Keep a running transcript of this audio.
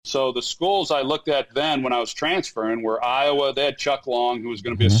So the schools I looked at then when I was transferring were Iowa. They had Chuck Long, who was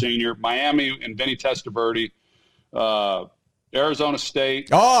going to be a senior, Miami and Vinny Testaverde, Arizona State.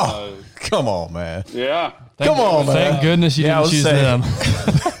 Come on, man. Yeah. Come on, man. Thank goodness you didn't choose them.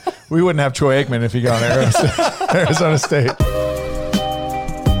 We wouldn't have Troy Aikman if he got Arizona State.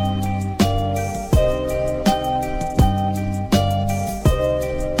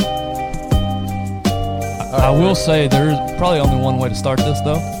 I will say there's probably only one way to start this,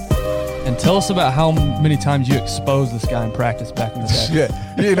 though. And tell us about how many times you exposed this guy in practice back in the day.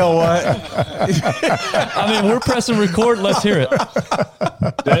 Yeah. You know what? I mean, we're pressing record. Let's hear it.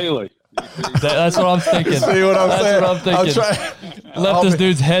 Daily. That's what I'm thinking. See what I'm saying? That's what I'm thinking. Left this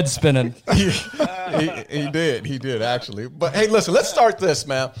dude's head spinning. He did, actually. But, hey, listen, let's start this,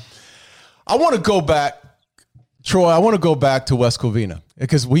 man. I want to go back, Troy, to West Covina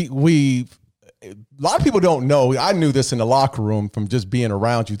because a lot of people don't know. I knew this in the locker room from just being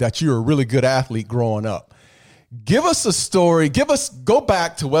around you, that you're a really good athlete growing up. Give us a story. Go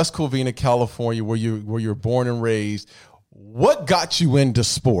back to West Covina, California, where you were born and raised. What got you into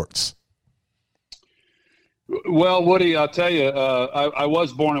sports? Well, Woody, I'll tell you, I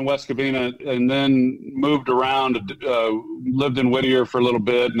was born in West Covina and then moved around, lived in Whittier for a little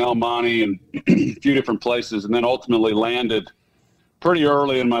bit, in El Monte and a few different places, and then ultimately landed pretty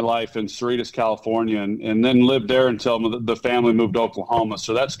early in my life in Cerritos, California, and then lived there until the family moved to Oklahoma.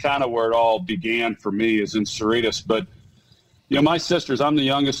 So that's kind of where it all began for me, is in Cerritos. But, you know, my sisters, I'm the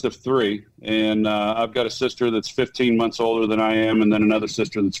youngest of three, and I've got a sister that's 15 months older than I am, and then another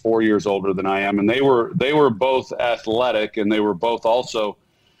sister that's 4 years older than I am. And they were both athletic, and they were both also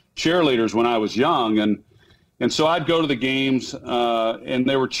cheerleaders when I was young. And so I'd go to the games, and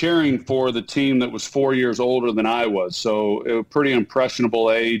they were cheering for the team that was 4 years older than I was. So it was a pretty impressionable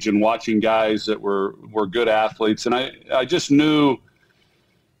age, and watching guys that were good athletes. And I just knew,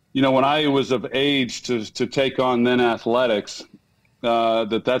 you know, when I was of age to take on then athletics,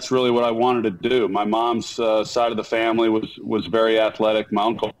 that's really what I wanted to do. My mom's side of the family was very athletic. My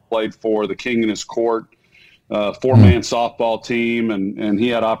uncle played for the King in his court, four-man softball team, and he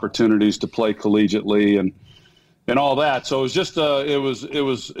had opportunities to play collegiately and all that. So it was just it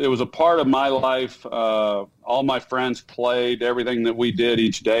was a part of my life. All my friends played. Everything that we did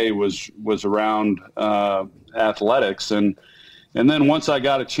each day was around athletics. And then once I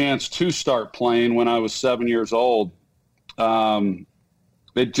got a chance to start playing when I was 7 years old,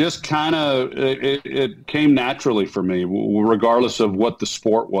 it just kind of it came naturally for me, regardless of what the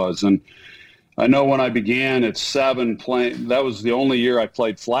sport was. And I know when I began at 7 playing, that was the only year I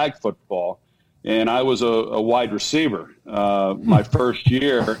played flag football. And I was a wide receiver my first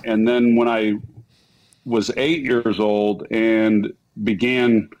year. And then when I was 8 years old and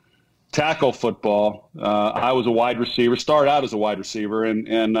began tackle football, I was a wide receiver, started out as a wide receiver.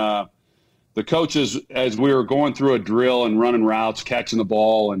 And the coaches, as we were going through a drill and running routes, catching the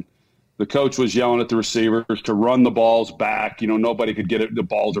ball, and the coach was yelling at the receivers to run the balls back. You know, nobody could get it. The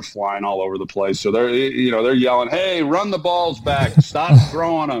balls are flying all over the place. So they're yelling, "Hey, run the balls back. Stop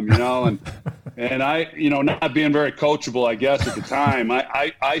throwing them," you know, and I, you know, not being very coachable, I guess at the time,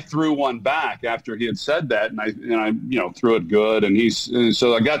 I threw one back after he had said that, and I you know, threw it good, and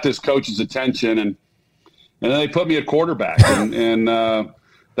so I got this coach's attention, and then they put me at quarterback, and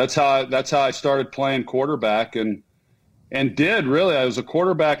that's how I started playing quarterback, and did really. I was a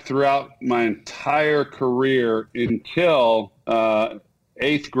quarterback throughout my entire career until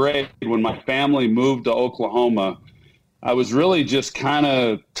 8th grade when my family moved to Oklahoma. I was really just kind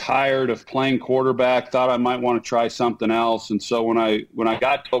of tired of playing quarterback, thought I might want to try something else. And so when I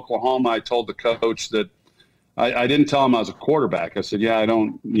got to Oklahoma, I told the coach that I didn't tell him I was a quarterback. I said, yeah, I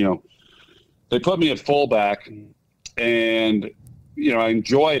don't, you know, they put me at fullback, and, you know, I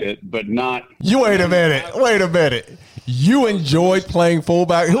enjoyed it, but not. Wait a minute. You enjoyed playing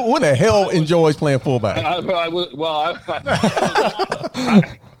fullback? Who the hell enjoys playing fullback?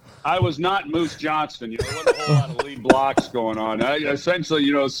 I was not Moose Johnston. You know, there wasn't a whole lot of lead blocks going on. I essentially,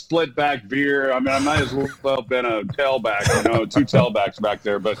 you know, split back veer. I mean, I might as well have been a tailback, you know, 2 tailbacks back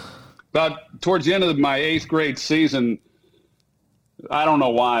there. But about towards the end of my 8th grade season, I don't know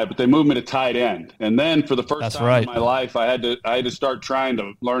why, but they moved me to tight end. And then for the first time in my life, I had to start trying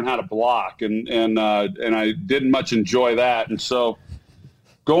to learn how to block, and I didn't much enjoy that. And so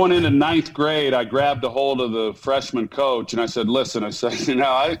going into 9th grade, I grabbed a hold of the freshman coach, and I said, listen, you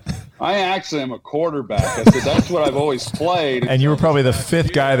know, I actually am a quarterback. I said, that's what I've always played. And you were probably the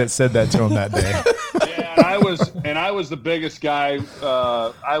 5th guy that said that to him that day. Yeah, and I was the biggest guy.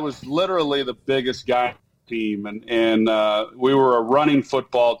 I was literally the biggest guy team, and we were a running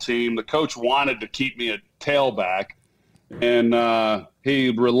football team. The coach wanted to keep me at tailback, and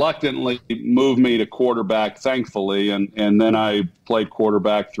he reluctantly moved me to quarterback, thankfully, and then I played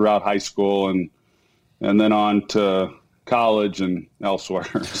quarterback throughout high school and then on to college and elsewhere.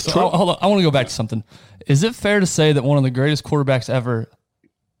 So hold on, I want to go back to something. Is it fair to say that one of the greatest quarterbacks ever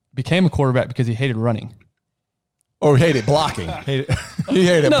became a quarterback because he hated running? Or hated blocking? He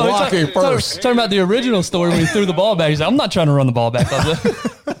hated blocking first. Talking about the original story when he threw the ball back. He's like, I'm not trying to run the ball back.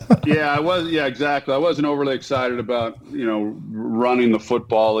 Yeah, I was. Yeah, exactly. I wasn't overly excited about running the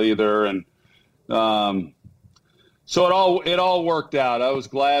football either, and so it all worked out. I was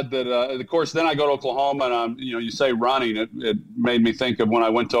glad that, of course. Then I go to Oklahoma, and you say running. It made me think of when I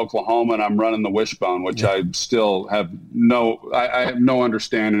went to Oklahoma and I'm running the wishbone, which I still have I have no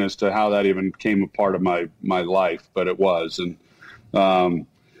understanding as to how that even came a part of my life, but it was. And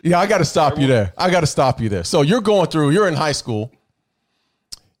yeah, I got to stop you there. So you're in high school.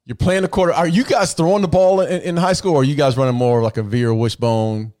 You're playing the quarter. Are you guys throwing the ball in high school, or are you guys running more like a V or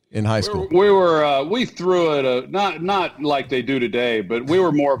wishbone in high school? We threw it not like they do today, but we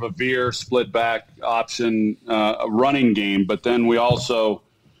were more of a veer, split back option running game. But then we weren't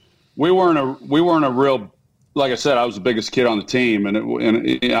a real, like I said, I was the biggest kid on the team,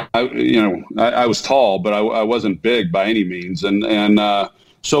 I was tall, but I wasn't big by any means, and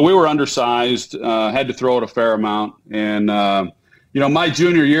so we were undersized, had to throw it a fair amount, and my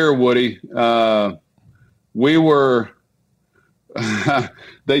junior year, Woody, we were.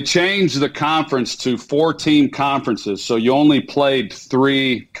 They changed the conference to 4-team conferences, so you only played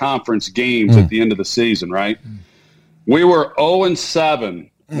 3 conference games at the end of the season, right? We were 0-7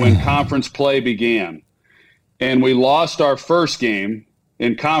 when conference play began, and we lost our first game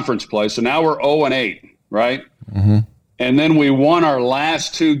in conference play, so now we're 0-8, right? Mm-hmm. And then we won our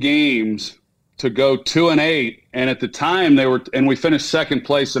last 2 games to go 2-8, and at the time we finished second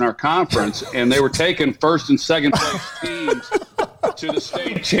place in our conference, and they were taking first and second place teams to the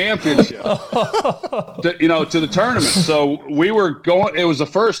state championship, to the tournament. So we were going. It was the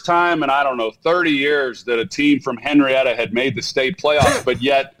first time in 30 years that a team from Henrietta had made the state playoffs, but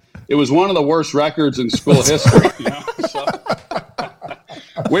yet it was one of the worst records in school history. So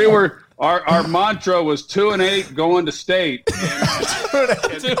we were. Our mantra was 2-8 going to state,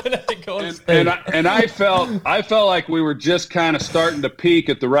 and I felt like we were just kind of starting to peak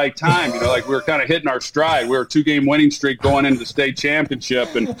at the right time. Like we were kind of hitting our stride. We were a 2-game winning streak going into the state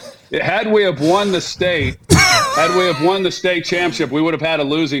championship, and had we have won the state championship, we would have had a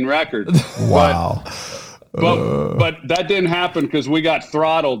losing record. Wow. But that didn't happen because we got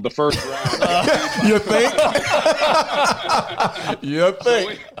throttled the first round. You think?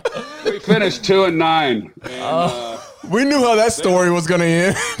 So we finished 2-9. And, we knew how that story was going to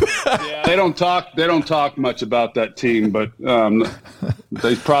end. Yeah, they don't talk much about that team, but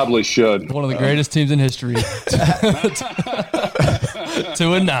they probably should. One of the greatest teams in history.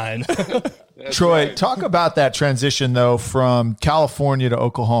 2-9. Troy, talk about that transition though from California to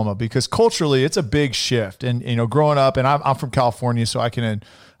Oklahoma, because culturally it's a big shift. And growing up, and I'm from California, so I can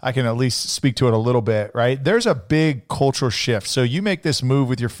at least speak to it a little bit. Right, there's a big cultural shift. So you make this move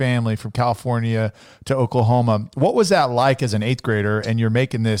with your family from California to Oklahoma. What was that like as an 8th grader? And you're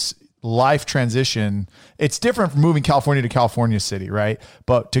making this life transition. It's different from moving California to California City, right?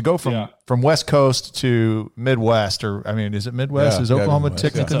 But to go from West Coast to Midwest, is it Midwest? Is Oklahoma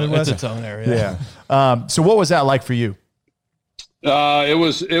technically Midwest? It's its own area. Yeah. So what was that like for you? It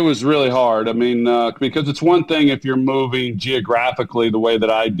was really hard. Because it's one thing if you're moving geographically the way that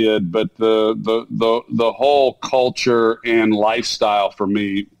I did, but the whole culture and lifestyle for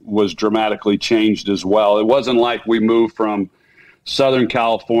me was dramatically changed as well. It wasn't like we moved from Southern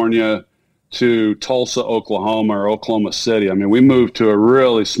California to Tulsa, Oklahoma, or Oklahoma City. We moved to a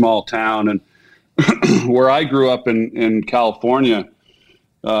really small town, and where I grew up in California,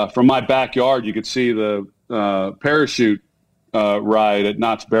 from my backyard, you could see the parachute ride at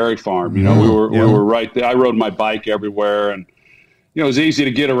Knott's Berry Farm. We were right there. I rode my bike everywhere, and it was easy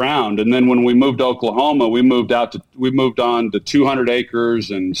to get around. And then when we moved to Oklahoma, we moved on to 200 acres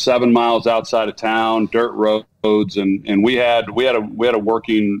and 7 miles outside of town, dirt roads, and we had a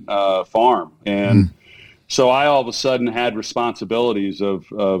working farm. And so I all of a sudden had responsibilities of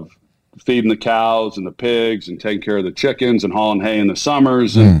feeding the cows and the pigs and taking care of the chickens and hauling hay in the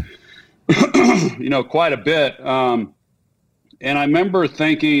summers and quite a bit. And I remember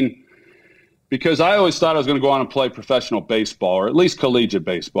thinking, because I always thought I was going to go on and play professional baseball, or at least collegiate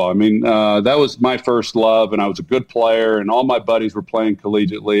baseball. That was my first love, and I was a good player, and all my buddies were playing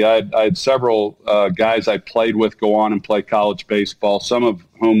collegiately. I had several guys I played with go on and play college baseball, some of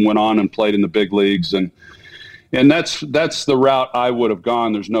whom went on and played in the big leagues, and that's the route I would have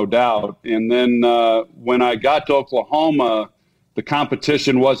gone, there's no doubt. And then when I got to Oklahoma, The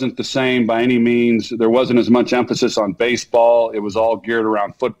competition wasn't the same by any means. There wasn't as much emphasis on baseball. It was all geared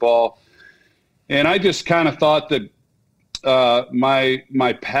around football. And I just kind of thought that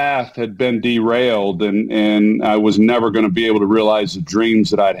my path had been derailed, and I was never going to be able to realize the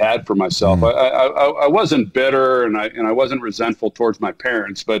dreams that I'd had for myself. I wasn't bitter, and I wasn't resentful towards my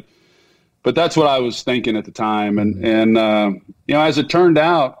parents, but that's what I was thinking at the time. And you know, as it turned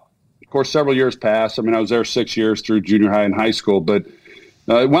out, of course, several years passed. I mean, I was there 6 years through junior high and high school, but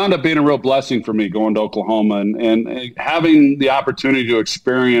it wound up being a real blessing for me going to Oklahoma and having the opportunity to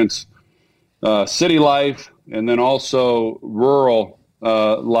experience city life, and then also rural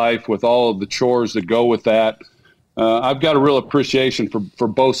life with all of the chores that go with that. I've got a real appreciation for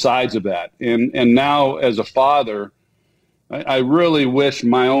both sides of that. And now as a father, I really wish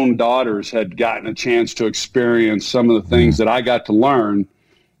my own daughters had gotten a chance to experience some of the things that I got to learn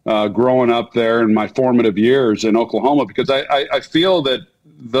growing up there in my formative years in Oklahoma, because I feel that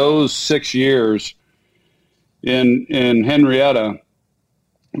those 6 years in Henrietta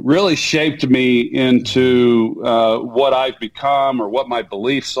really shaped me into what I've become, or what my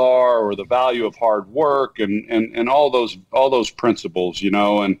beliefs are, or the value of hard work, and all those principles, you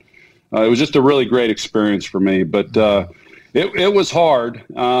know. And it was just a really great experience for me. But it was hard.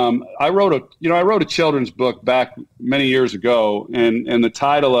 I wrote a children's book back many years ago, and the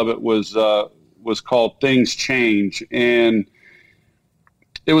title of it was called Things Change, and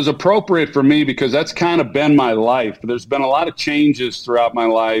it was appropriate for me because that's kind of been my life. There's been a lot of changes throughout my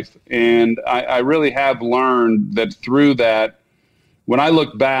life, and I really have learned that through that, when I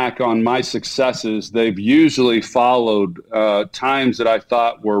look back on my successes, they've usually followed times that I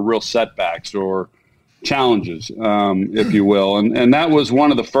thought were real setbacks or challenges, if you will. And that was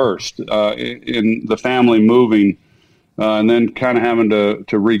one of the first in the family moving and then kind of having to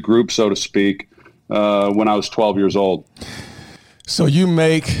regroup, so to speak, when I was 12 years old. So you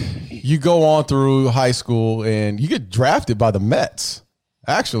go on through high school and you get drafted by the Mets,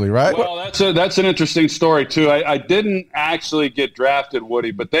 actually, right? Well, that's an interesting story too. I didn't actually get drafted,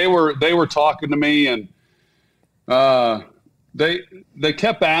 Woody, but they were talking to me, and they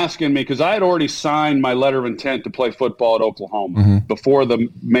kept asking me, because I had already signed my letter of intent to play football at Oklahoma before the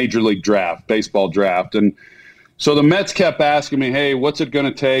major league draft, baseball draft. And so the Mets kept asking me, hey, what's it going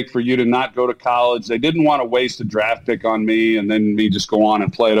to take for you to not go to college? They didn't want to waste a draft pick on me and then me just go on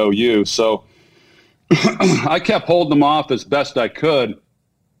and play at OU. So I kept holding them off as best I could.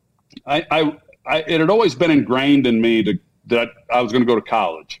 It had always been ingrained in me that I was going to go to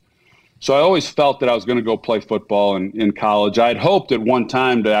college. So I always felt that I was going to go play football in college. I had hoped at one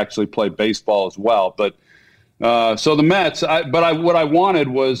time to actually play baseball as well. But so the Mets, what I wanted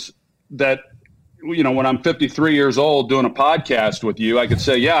was that, you know, when I'm 53 years old doing a podcast with you, I could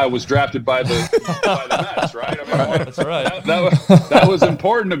say, yeah, I was drafted by the Mets, right? I mean, that's right. That was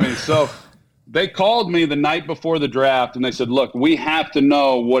important to me. So they called me the night before the draft, and they said, look, we have to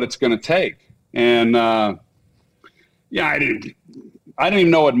know what it's going to take. And, yeah, I didn't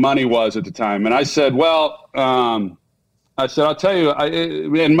even know what money was at the time. And I said, well, I'll tell you,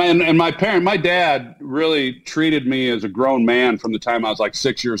 my dad really treated me as a grown man from the time I was like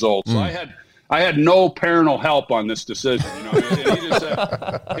 6 years old. So I had no parental help on this decision. You know,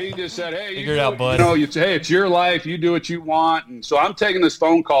 and he just said, hey, figure it out, bud. You know, hey, it's your life. You do what you want. And so I'm taking this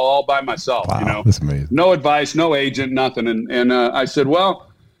phone call all by myself. Wow, you know, that's amazing. No advice, no agent, nothing. And I said,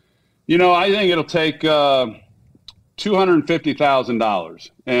 well, you know, I think it'll take $250,000.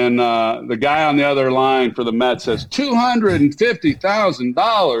 And the guy on the other line for the Mets says,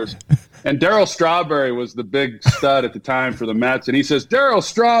 $250,000. And Darryl Strawberry was the big stud at the time for the Mets. And he says, Darryl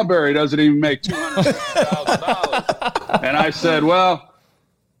Strawberry doesn't even make $250,000. And I said, well,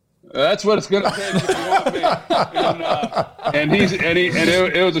 that's what it's going to take if you want me. And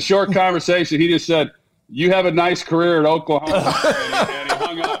it was a short conversation. He just said, you have a nice career at Oklahoma. And he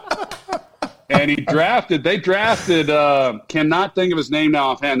hung up. And they drafted, cannot think of his name now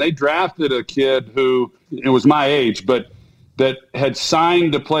offhand. They drafted a kid who, it was my age, but that had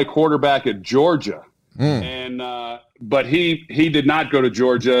signed to play quarterback at Georgia. And but he did not go to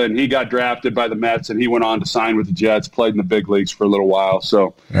Georgia, and he got drafted by the Mets, and he went on to sign with the Jets, played in the big leagues for a little while.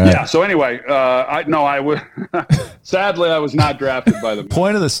 So, yeah. So anyway, sadly, I was not drafted by the Mets.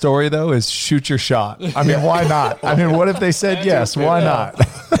 Point of the story, though, is shoot your shot. I mean, why not? I mean, what if they said yes? Why not?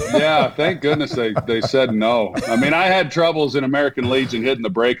 Yeah, thank goodness they said no. I mean, I had troubles in American Legion hitting the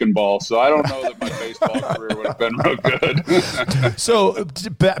breaking ball, so I don't know that my baseball career would have been real good. So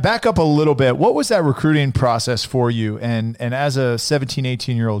back up a little bit. What was that recruiting process for you? And as a 17,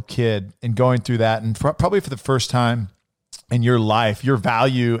 18-year-old kid and going through that, and probably for the first time in your life, your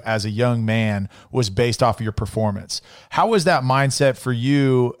value as a young man was based off of your performance. How was that mindset for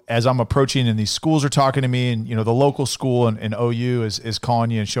you as I'm approaching and these schools are talking to me, and, the local school and OU is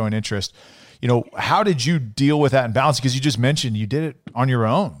calling you and showing interest? How did you deal with that and balance? Because you just mentioned you did it on your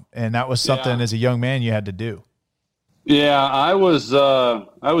own, and that was something as a young man you had to do. Yeah, I was young.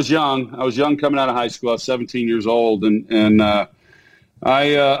 I was young coming out of high school. I was 17 years old, and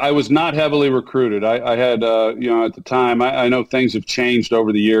I was not heavily recruited. I had, at the time, I know things have changed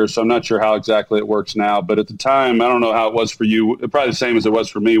over the years, so I'm not sure how exactly it works now. But at the time, I don't know how it was for you. Probably the same as it was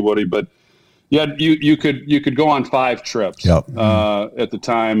for me, Woody. But yeah, you could go on 5 trips at the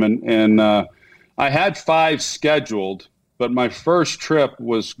time, and I had 5 scheduled, but my first trip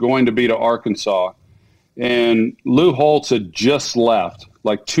was going to be to Arkansas, and Lou Holtz had just left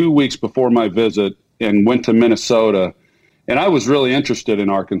like 2 weeks before my visit and went to Minnesota. And I was really interested in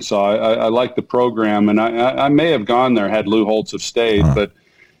Arkansas. I liked the program, and I may have gone there had Lou Holtz have stayed. But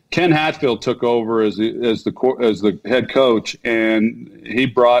Ken Hatfield took over as the head coach, and he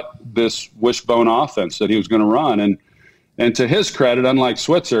brought this wishbone offense that he was going to run. And to his credit, unlike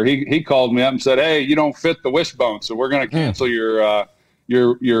Switzer, he called me up and said, "Hey, you don't fit the wishbone, so we're going to cancel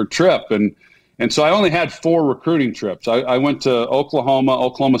your trip." And so I only had 4 recruiting trips. I went to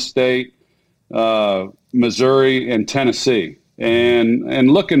Oklahoma State, Missouri, and Tennessee.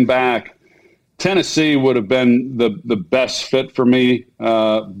 And looking back, Tennessee would have been the best fit for me,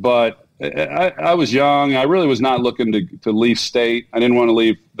 but I was young. I really was not looking to leave state. I didn't want to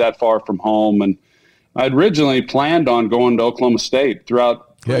leave that far from home, and I'd originally planned on going to Oklahoma State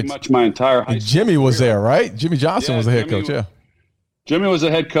throughout pretty much my entire high school. Jimmy was there, right? Jimmy Johnson was the head coach, yeah. Jimmy was the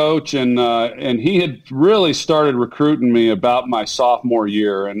head coach, and he had really started recruiting me about my sophomore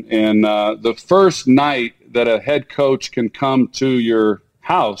year. And the first night that a head coach can come to your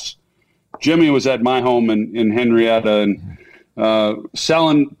house, Jimmy was at my home in Henrietta and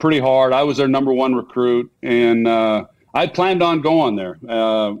selling pretty hard. I was their number 1 recruit, and I planned on going there.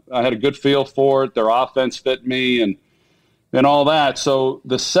 I had a good feel for it. Their offense fit me and all that. So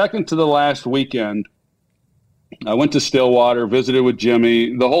the second to the last weekend, I went to Stillwater, visited with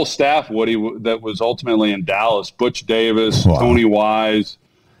Jimmy, the whole staff, Woody, that was ultimately in Dallas, Butch Davis, Tony Wise,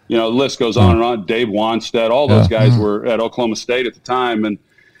 the list goes on and on, Dave Wanstead, all those guys were at Oklahoma State at the time.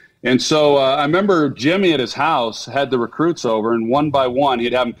 And so I remember Jimmy at his house had the recruits over, and one by one,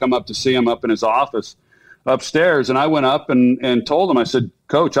 he'd have them come up to see him up in his office upstairs. And I went up and told him, I said,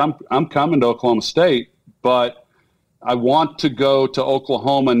 "Coach, I'm coming to Oklahoma State, but I want to go to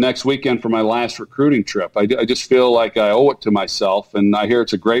Oklahoma next weekend for my last recruiting trip. I just feel like I owe it to myself, and I hear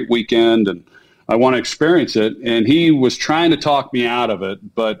it's a great weekend, and I want to experience it." And he was trying to talk me out of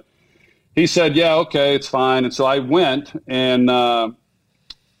it, but he said, "Yeah, okay, it's fine." And so I went, and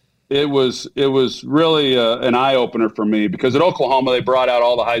it was really an eye-opener for me, because at Oklahoma they brought out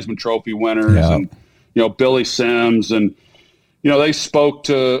all the Heisman Trophy winners and Billy Sims, and they spoke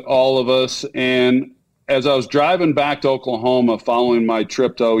to all of us. And as I was driving back to Oklahoma following my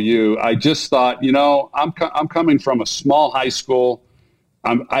trip to OU, I just thought, I'm coming from a small high school.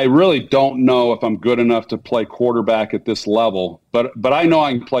 I really don't know if I'm good enough to play quarterback at this level, but I know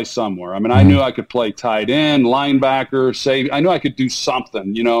I can play somewhere. I mean, I knew I could play tight end, linebacker, safety. I knew I could do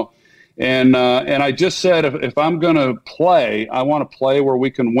something, And I just said, if I'm going to play, I want to play where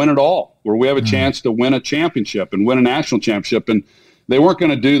we can win it all, where we have a chance to win a championship and win a national championship. And they weren't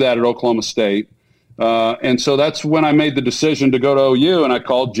going to do that at Oklahoma State. And so that's when I made the decision to go to OU, and I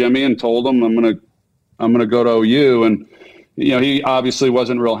called Jimmy and told him I'm going to go to OU. And he obviously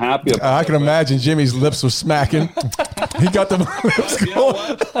wasn't real happy about it. I can imagine Jimmy's lips were smacking. He got the lips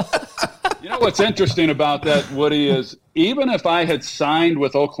going. You know what's interesting about that, Woody, is even if I had signed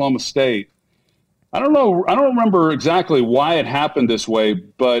with Oklahoma State, I don't remember exactly why it happened this way,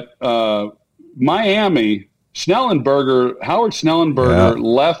 but Miami, Howard Schnellenberger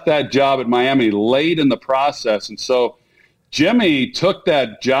left that job at Miami late in the process. And so Jimmy took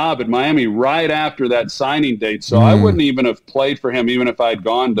that job at Miami right after that signing date. So I wouldn't even have played for him even if I'd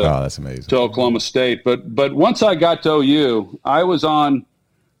gone to, that's amazing, to Oklahoma State. But once I got to OU, I was on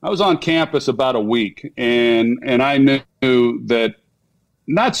campus about a week, and I knew that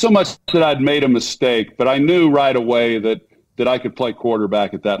not so much that I'd made a mistake, but I knew right away that I could play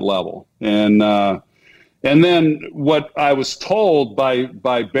quarterback at that level. And then what I was told by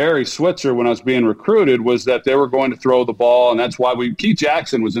Barry Switzer when I was being recruited was that they were going to throw the ball, and that's why Keith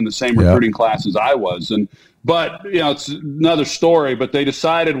Jackson was in the same recruiting class as I was. But it's another story. But they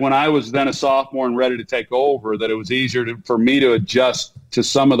decided when I was then a sophomore and ready to take over that it was easier for me to adjust to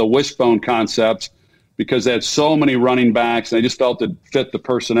some of the wishbone concepts because they had so many running backs, and they just felt it fit the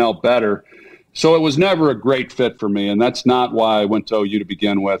personnel better. So it was never a great fit for me, and that's not why I went to OU to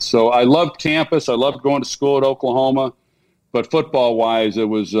begin with. So I loved campus. I loved going to school at Oklahoma. But football-wise, it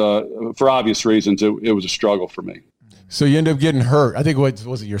was, for obvious reasons, it was a struggle for me. So you ended up getting hurt. I think,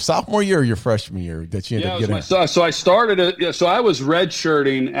 was it your sophomore year or your freshman year that you ended up getting hurt? So I started so I was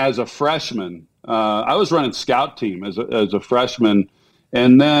redshirting as a freshman. I was running scout team as a freshman.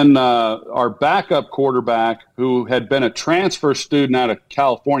 And then our backup quarterback, who had been a transfer student out of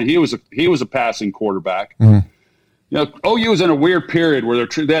California, he was a passing quarterback. Mm-hmm. You know, OU was in a weird period where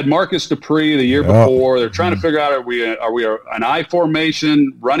they had Marcus Dupree the year before. They're trying to figure out, are we an I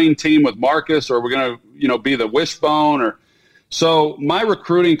formation running team with Marcus, or are we going to be the wishbone? Or so my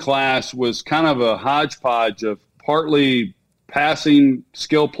recruiting class was kind of a hodgepodge of partly passing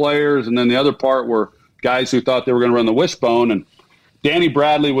skill players, and then the other part were guys who thought they were going to run the wishbone. And Danny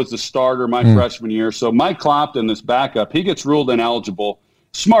Bradley was the starter my freshman year. So Mike Clopton, this backup, he gets ruled ineligible.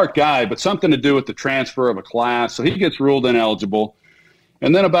 Smart guy, but something to do with the transfer of a class. So he gets ruled ineligible.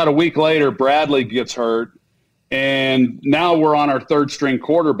 And then about a week later, Bradley gets hurt. And now we're on our third-string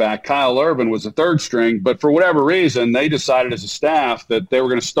quarterback. Kyle Irvin was the third string. But for whatever reason, they decided as a staff that they were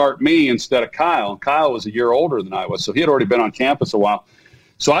going to start me instead of Kyle. And Kyle was a year older than I was, so he had already been on campus a while.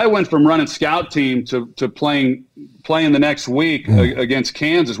 So I went from running scout team to playing the next week against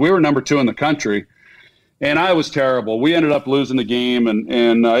Kansas. We were number 2 in the country. And I was terrible. We ended up losing the game, and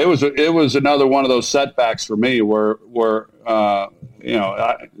it was another one of those setbacks for me where it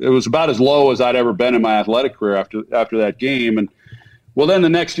was about as low as I'd ever been in my athletic career after that game. And well, then the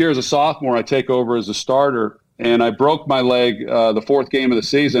next year as a sophomore, I take over as a starter, and I broke my leg the 4th game of the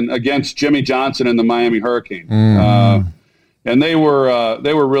season against Jimmy Johnson and the Miami Hurricane. And they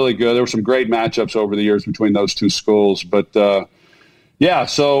were really good. There were some great matchups over the years between those two schools. But so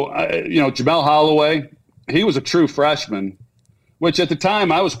Jamel Holloway. He was a true freshman, which at the time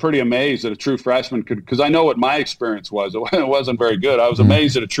I was pretty amazed that a true freshman could, because I know what my experience was. It wasn't very good. I was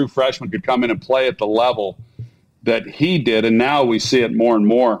amazed that a true freshman could come in and play at the level that he did, and now we see it more and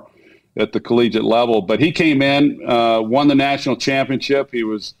more at the collegiate level. But he came in, won the national championship. He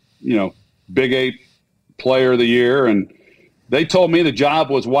was, Big 8 player of the year, and they told me the job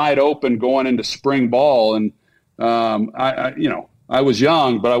was wide open going into spring ball, and I was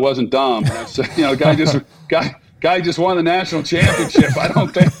young, but I wasn't dumb. I said, guy just won the national championship. I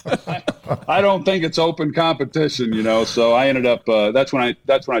don't think it's open competition, So I ended up. That's when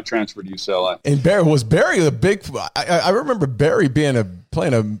I transferred to UCLA. And was Barry a big? I remember Barry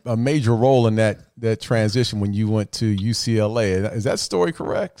playing a major role in that transition when you went to UCLA. Is that story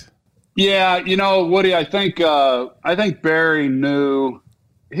correct? Yeah, Woody. I think Barry knew.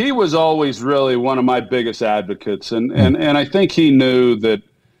 He was always really one of my biggest advocates, and I think he knew that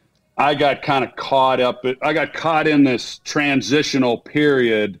I got kind of caught in this transitional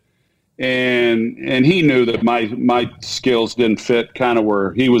period, and he knew that my skills didn't fit kind of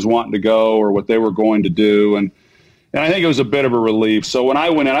where he was wanting to go or what they were going to do, and I think it was a bit of a relief. So when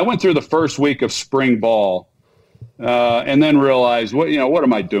I went through the first week of spring ball. And then realized, what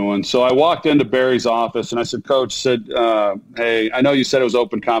am I doing? So I walked into Barry's office and I said, Coach, hey, I know you said it was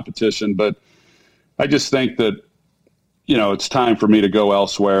open competition, but I just think that, it's time for me to go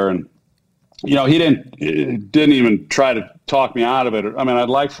elsewhere. And, he didn't even try to talk me out of it. I mean, I'd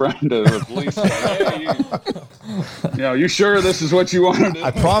like for him to at least say, hey, you sure this is what you want to do?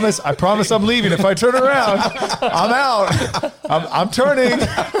 I promise I'm leaving. If I turn around, I'm out. I'm turning.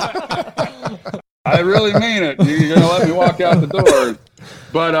 I really mean it. You're going to let me walk out the door.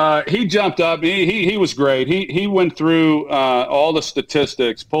 But he jumped up. He was great. He went through all the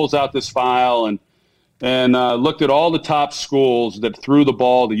statistics, pulls out this file, and looked at all the top schools that threw the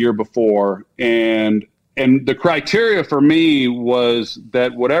ball the year before. And the criteria for me was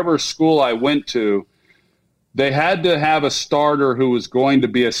that whatever school I went to, they had to have a starter who was going to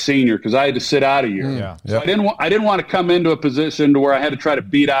be a senior because I had to sit out a year. Yeah. So I didn't want to come into a position to where I had to try to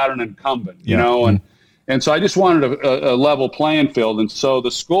beat out an incumbent, and so I just wanted a level playing field. And so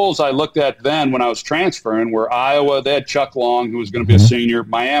the schools I looked at then when I was transferring were Iowa. They had Chuck Long, who was going to be a senior,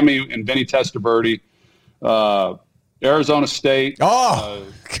 Miami and Vinny Testaverde, Arizona State. Oh,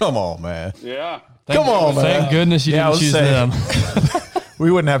 come on, man. Yeah. Come on, man. Thank goodness you didn't choose them. We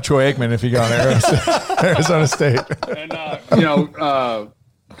wouldn't have Troy Aikman if he got Arizona State. And,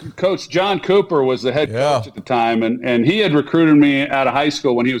 Coach John Cooper was the head coach at the time, and he had recruited me out of high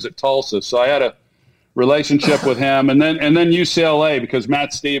school when he was at Tulsa. So I had a relationship with him. And then UCLA, because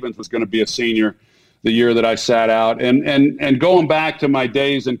Matt Stevens was going to be a senior the year that I sat out. And going back to my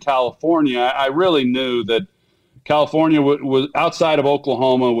days in California, I really knew that California was outside of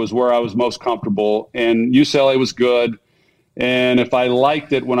Oklahoma was where I was most comfortable, and UCLA was good. And if I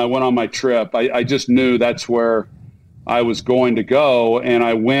liked it when I went on my trip, I just knew that's where I was going to go. And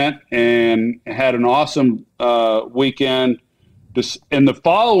I went and had an awesome weekend. And the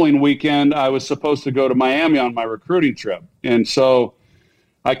following weekend, I was supposed to go to Miami on my recruiting trip. And so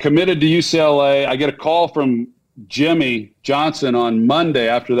I committed to UCLA. I get a call from Jimmy Johnson on Monday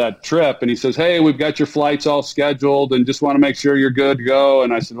after that trip, and he says, "Hey, we've got your flights all scheduled and just want to make sure you're good to go."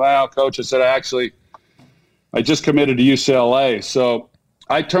 And I said, "Well, Coach," I said, I just committed to UCLA. So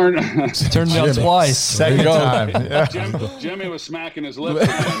I turned down twice. Second time. Yeah. Jimmy was smacking his lips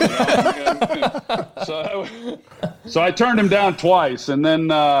again, So I turned him down twice, and then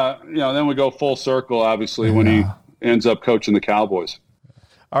then we go full circle, obviously, when he ends up coaching the Cowboys.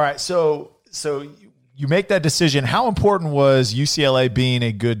 All right, so you make that decision. How important was UCLA being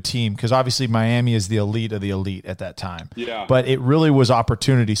a good team? Because obviously Miami is the elite of the elite at that time. Yeah. But it really was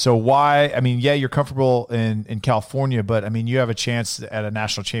opportunity. So why? I mean, yeah, you're comfortable in California, but I mean, you have a chance at a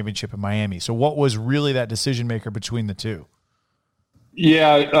national championship in Miami. So what was really that decision maker between the two?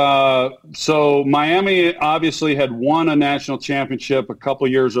 Yeah, so Miami obviously had won a national championship a couple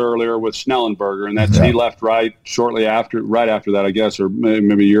years earlier with Schnellenberger, and he left right after that, I guess, or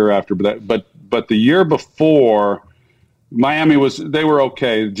maybe a year after. But the year before, Miami they were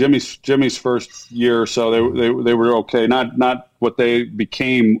okay. Jimmy's first year or so, they were okay. Not what they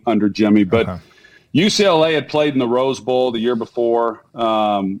became under Jimmy, but UCLA had played in the Rose Bowl the year before.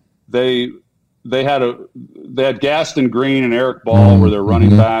 They had Gaston Green and Eric Ball were their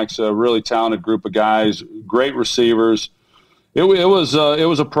running backs, a really talented group of guys, great receivers. It was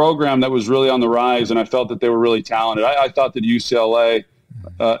a program that was really on the rise, and I felt that they were really talented. I thought that UCLA,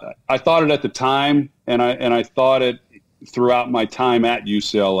 I thought it at the time, and I thought it throughout my time at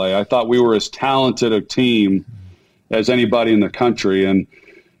UCLA. I thought we were as talented a team as anybody in the country. And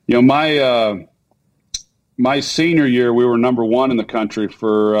my senior year, we were number one in the country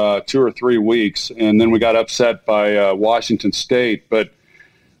for 2 or 3 weeks, and then we got upset by Washington State. But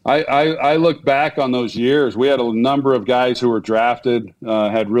I look back on those years. We had a number of guys who were drafted,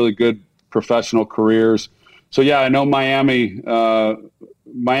 had really good professional careers. So, yeah, I know Miami.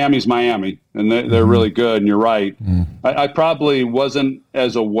 Miami's Miami, and they're really good, and you're right. I probably wasn't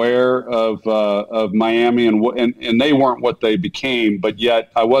as aware of Miami, and they weren't what they became, but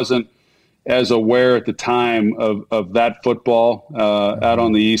yet I wasn't as aware at the time of that football out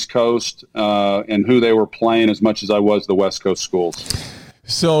on the East Coast and who they were playing as much as I was the West Coast schools.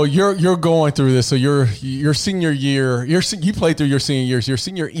 So you're going through this. So your senior year, you played through your senior years. Your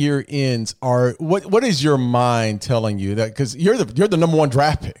senior year ends are what is your mind telling you that because you're the number one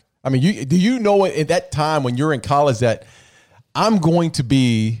draft pick? I mean, do you know at that time when you're in college that I'm going to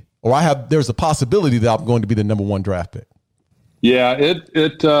be, or there's a possibility that I'm going to be the number one draft pick? Yeah,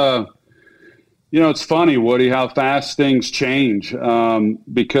 it's funny, Woody, how fast things change.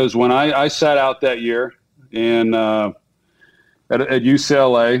 Because when I sat out that year at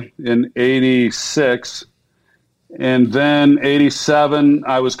UCLA in 86, and then 87,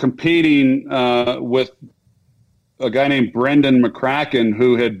 I was competing with a guy named Brendan McCracken,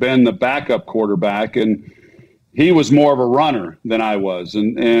 who had been the backup quarterback, and he was more of a runner than I was.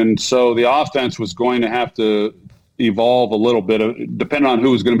 And so the offense was going to have to evolve a little bit, depending on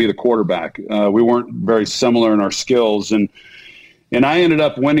who was going to be the quarterback. We weren't very similar in our skills, and I ended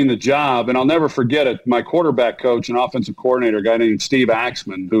up winning the job. And I'll never forget it. My quarterback coach and offensive coordinator, a guy named Steve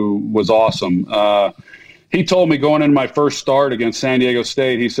Axman, who was awesome. He told me going into my first start against San Diego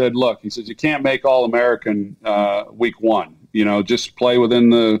State, he said, "Look," he says, "you can't make All-American week one. Just play within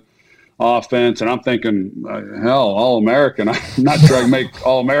the offense." And I'm thinking, hell, All-American. I'm not trying to make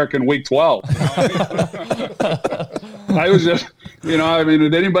All-American week 12. I was just,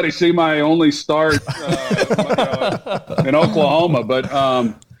 did anybody see my only start in Oklahoma? But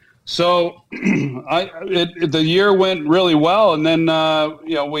the year went really well. And then,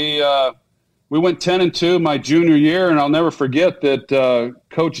 we went 10-2 my junior year. And I'll never forget that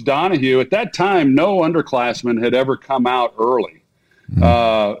Coach Donahue, at that time, no underclassmen had ever come out early.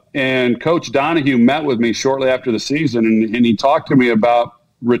 And Coach Donahue met with me shortly after the season, and he talked to me about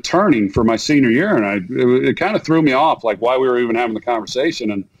returning for my senior year. And it kind of threw me off, like why we were even having the conversation.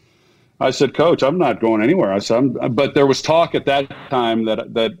 And I said, "Coach, I'm not going anywhere." I said, but there was talk at that time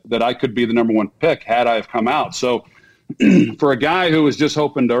that I could be the number one pick had I have come out. So for a guy who was just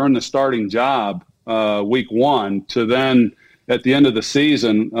hoping to earn the starting job week one, to then at the end of the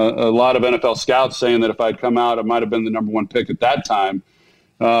season, a lot of NFL scouts saying that if I'd come out, I might have been the number one pick at that time,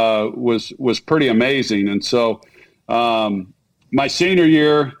 was pretty amazing. And so my senior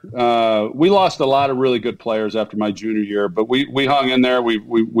year, we lost a lot of really good players after my junior year, but we hung in there. We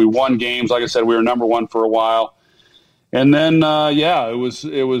won games. Like I said, we were number one for a while. And then, it was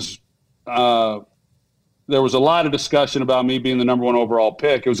there was a lot of discussion about me being the number one overall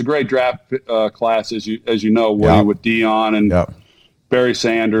pick. It was a great draft class, as you know, Woody, with Dion and Barry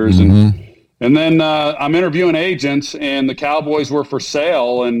Sanders. And then I'm interviewing agents, and the Cowboys were for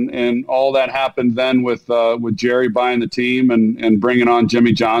sale, and all that happened then with Jerry buying the team and bringing on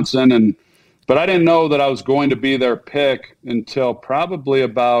Jimmy Johnson. But I didn't know that I was going to be their pick until probably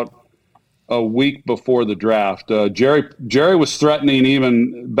about a week before the draft. Jerry was threatening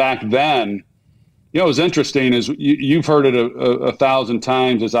even back then. It was interesting, is you've heard it a thousand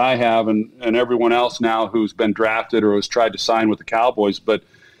times, as I have, and everyone else now who's been drafted or has tried to sign with the Cowboys. But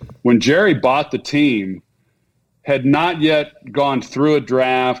when Jerry bought the team, had not yet gone through a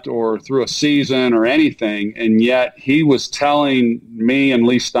draft or through a season or anything, and yet he was telling me and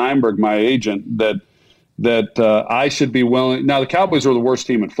Lee Steinberg, my agent, that I should be willing. Now, the Cowboys were the worst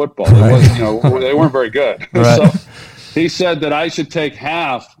team in football. They weren't very good. Right. So he said that I should take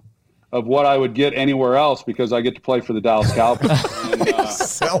half of what I would get anywhere else because I get to play for the Dallas Cowboys. And,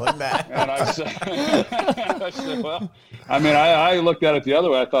 selling that. And I said, well, I mean, I looked at it the other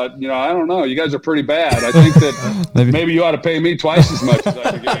way. I thought, I don't know. You guys are pretty bad. I think that maybe you ought to pay me twice as much as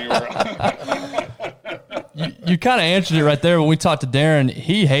I could get anywhere else. You kind of answered it right there when we talked to Darren.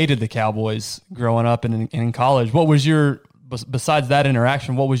 He hated the Cowboys growing up and in college. What was besides that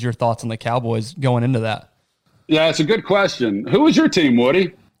interaction, what was your thoughts on the Cowboys going into that? Yeah, it's a good question. Who was your team,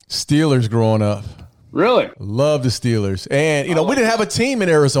 Woody? Steelers growing up. Really? Love the Steelers. And, we didn't have a team in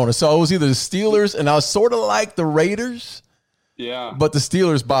Arizona, so it was either the Steelers and I was sort of like the Raiders. Yeah. But the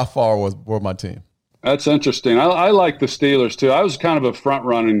Steelers by far were my team. That's interesting. I like the Steelers, too. I was kind of a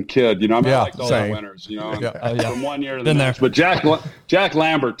front-running kid. I liked all the winners, from one year to the next. But Jack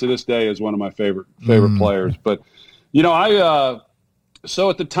Lambert, to this day, is one of my favorite players. But, so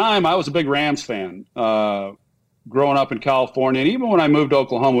at the time, I was a big Rams fan. Growing up in California, and even when I moved to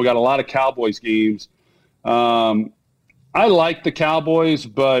Oklahoma, we got a lot of Cowboys games. I liked the Cowboys,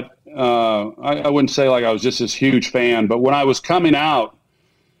 but I wouldn't say like I was just this huge fan. But when I was coming out,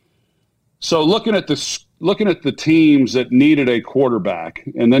 so looking at the teams that needed a quarterback,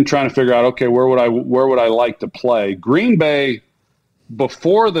 and then trying to figure out, okay, where would I like to play? Green Bay,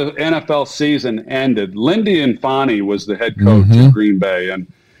 before the NFL season ended, Lindy Infante was the head coach of Green Bay,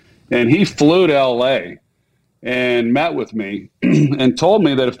 and he flew to L.A. and met with me and told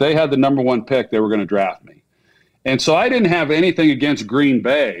me that if they had the number one pick, they were going to draft me. And so I didn't have anything against Green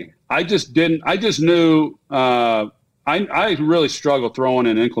Bay. I just knew I really struggled throwing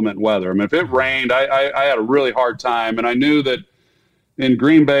in inclement weather. I mean, if it rained, I had a really hard time. And I knew that in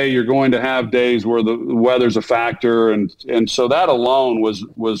Green Bay, you're going to have days where the weather's a factor. And so that alone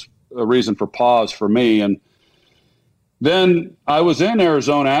was a reason for pause for me. And then I was in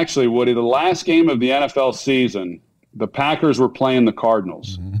Arizona, actually, Woody, the last game of the NFL season. The Packers were playing the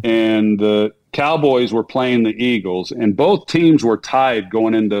Cardinals, and the Cowboys were playing the Eagles, and both teams were tied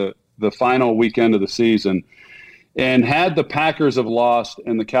going into the final weekend of the season. And had the Packers have lost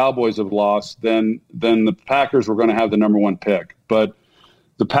and the Cowboys have lost, then the Packers were going to have the number one pick. But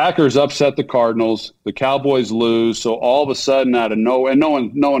the Packers upset the Cardinals, the Cowboys lose, so all of a sudden out of nowhere, and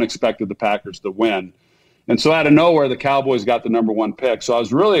no one expected the Packers to win. And so out of nowhere, the Cowboys got the number one pick. So I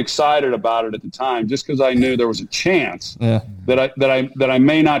was really excited about it at the time, just because I knew there was a chance that I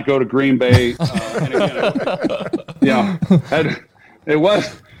may not go to Green Bay.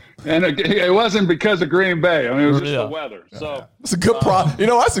 And again, it wasn't because of Green Bay. I mean, it was just the weather. So it's a good problem.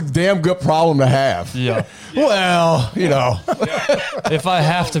 That's a damn good problem to have. Yeah. Well, if I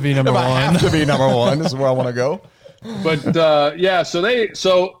have to be number one, have to be number one. This is where I want to go. But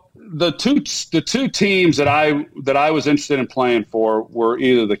so the two teams that I was interested in playing for were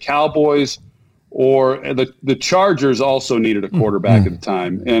either the Cowboys or the Chargers. Also needed a quarterback at the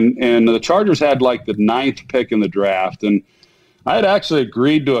time, and the Chargers had like the 9th pick in the draft, and I had actually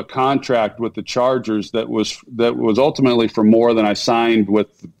agreed to a contract with the Chargers that was ultimately for more than I signed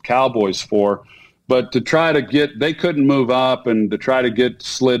with the Cowboys for. But to try to they couldn't move up, and to try to get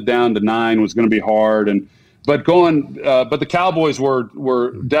slid down to 9 was going to be hard. But the Cowboys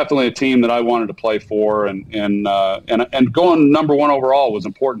were definitely a team that I wanted to play for, and going number one overall was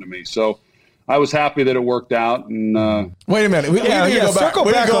important to me. So I was happy that it worked out. And wait a minute, circle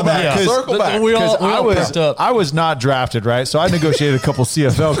back. I was not drafted, right? So I negotiated a couple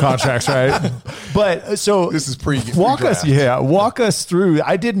CFL contracts, right? But so this is walk us through.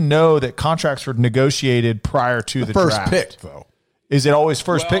 I didn't know that contracts were negotiated prior to the first draft. pick, though. Is it always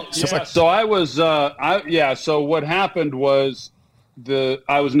first pick? Yeah, so I was so what happened was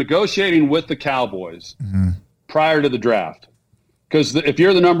I was negotiating with the Cowboys prior to the draft, because if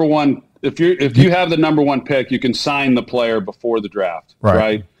you're the number one if you have the number one pick, you can sign the player before the draft,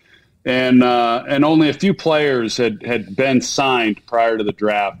 right? And only a few players had been signed prior to the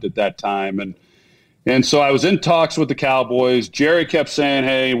draft at that time, and so I was in talks with the Cowboys. Jerry kept saying,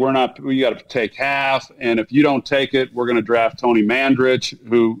 "Hey, we got to take half, and if you don't take it, we're going to draft Tony Mandrich,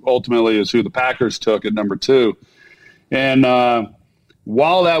 who ultimately is who the Packers took at number 2." And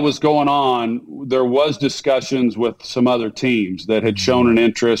while that was going on, there was discussions with some other teams that had shown an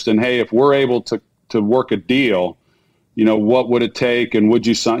interest in, hey, if we're able to work a deal, what would it take, and would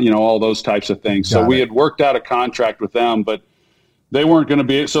you sign, all those types of things. So we had worked out a contract with them, but they weren't going to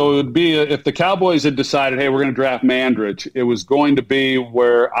be. So it would be if the Cowboys had decided, hey, we're going to draft Mandrich, it was going to be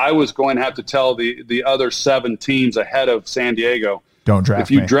where I was going to have to tell the other 7 teams ahead of San Diego, don't draft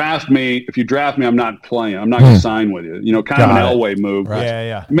me. If you draft me, I'm not playing. I'm not going to sign with you. Kind of an Elway move. Right.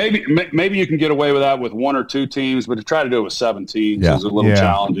 Yeah. Maybe you can get away with that with 1 or 2 teams, but to try to do it with 7 teams is a little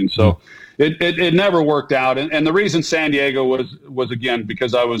challenging. So it never worked out. And the reason San Diego was again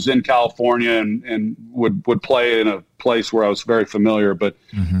because I was in California and would play in a place where I was very familiar. But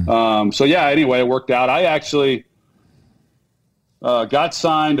anyway, it worked out. I actually got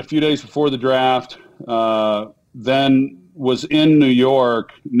signed a few days before the draft. Then was in New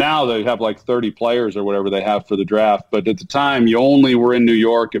York. Now they have like 30 players or whatever they have for the draft. But at the time, you only were in New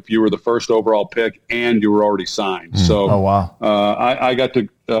York if you were the first overall pick and you were already signed. So I got to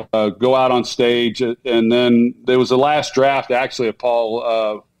go out on stage. And then there was the last draft actually of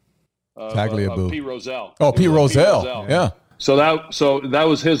Paul Pete Rozelle. Oh, Pete Rozelle. Yeah. So that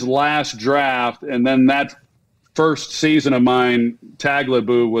was his last draft. And then that first season of mine,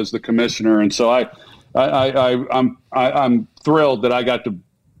 Tagliabue was the commissioner. And so I'm thrilled that I got to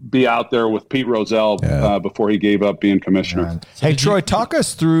be out there with Pete Rozelle before he gave up being commissioner. Right. Hey, Troy, talk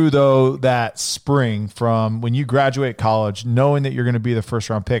us through, though, that spring from when you graduate college, knowing that you're going to be the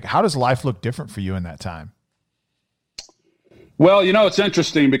first-round pick. How does life look different for you in that time? Well, it's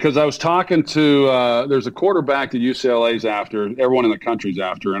interesting because I was talking to there's a quarterback that UCLA's after, everyone in the country's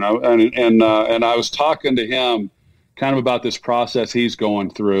after, and I was talking to him kind of about this process he's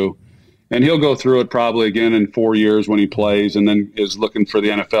going through. And he'll go through it probably again in 4 years when he plays and then is looking for the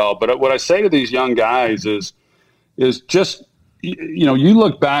NFL. But what I say to these young guys is just, you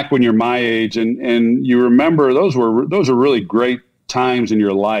look back when you're my age and you remember those are really great times in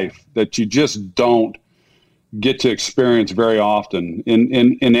your life that you just don't get to experience very often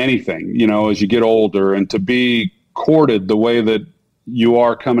in anything, as you get older, and to be courted the way that you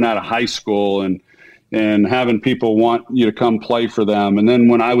are coming out of high school and having people want you to come play for them. And then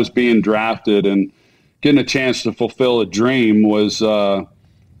when I was being drafted and getting a chance to fulfill a dream was a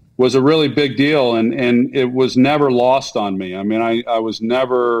really big deal. And it was never lost on me. I mean, I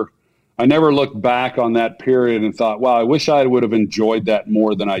never looked back on that period and thought, wow, I wish I would have enjoyed that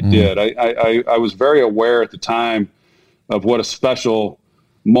more than I did. I was very aware at the time of what a special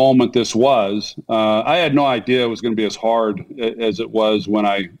moment this was. I had no idea it was going to be as hard as it was when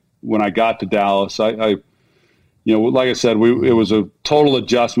I got to Dallas. Like I said, it was a total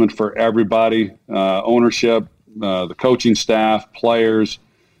adjustment for everybody, ownership, the coaching staff, players,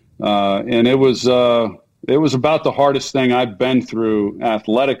 and it was about the hardest thing I've been through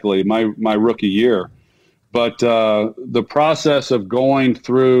athletically my rookie year. But the process of going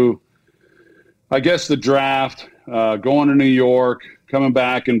through, I guess, the draft, going to New York, coming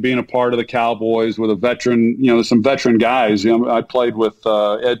back and being a part of the Cowboys with a veteran, some veteran guys. I played with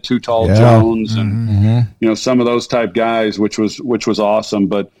Ed Too Tall Jones and some of those type guys, which was awesome.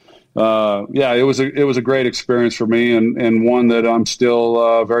 But it was a great experience for me and one that I'm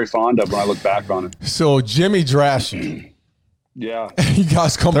still very fond of when I look back on it. So Jimmy drafts you. Yeah. You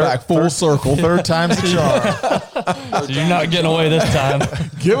guys come back full circle. Third time's a charm. So you're not getting away this time.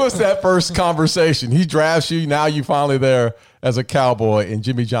 Give us that first conversation. He drafts you. Now you finally there as a Cowboy, and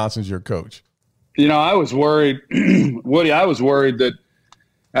Jimmy Johnson's your coach. I was worried, Woody, that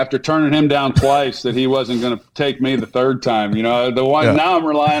after turning him down twice that he wasn't going to take me the third time. Now I'm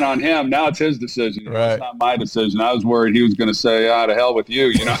relying on him. Now it's his decision. Right. It's not my decision. I was worried he was going to say, to hell with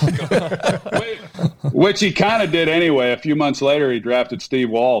you, which he kind of did anyway. A few months later, he drafted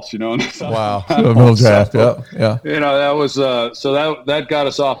Steve Walsh, Wow. No draft. Yeah. That was, so that got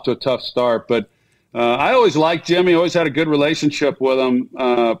us off to a tough start. But I always liked Jimmy, always had a good relationship with him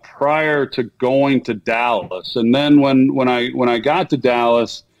prior to going to Dallas. And then when I got to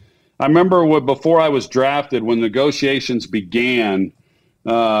Dallas, I remember before I was drafted, when negotiations began,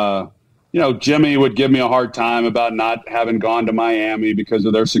 Jimmy would give me a hard time about not having gone to Miami because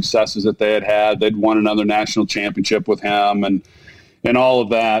of their successes that they had. They'd won another national championship with him and all of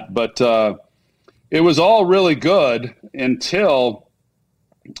that. But it was all really good until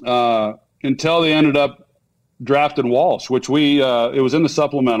until they ended up drafting Walsh, which it was in the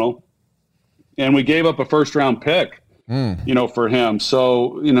supplemental, and we gave up a first-round pick, for him.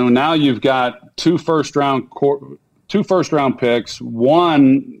 So, now you've got two first-round picks.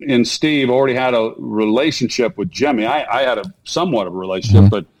 One in Steve already had a relationship with Jimmy. I had somewhat of a relationship,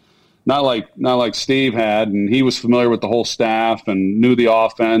 but not like Steve had, and he was familiar with the whole staff and knew the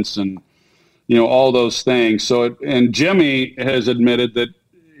offense and all those things. So, and Jimmy has admitted that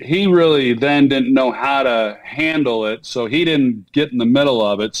he really then didn't know how to handle it, so he didn't get in the middle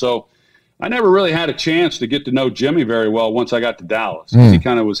of it. So I never really had a chance to get to know Jimmy very well once I got to Dallas. He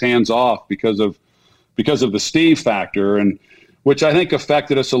kind of was hands off because of the Steve factor, and which I think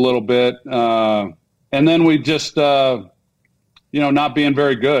affected us a little bit. And then we just, not being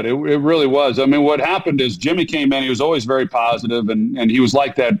very good. It really was. I mean, what happened is Jimmy came in. He was always very positive, and he was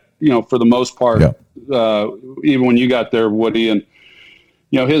like that, for the most part, even when you got there, Woody. And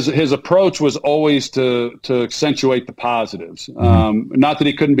his approach was always to accentuate the positives. Not that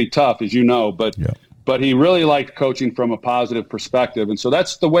he couldn't be tough, as you know, but he really liked coaching from a positive perspective. And so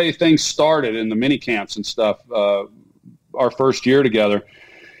that's the way things started in the mini camps and stuff, our first year together.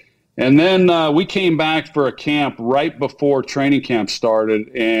 And then we came back for a camp right before training camp started,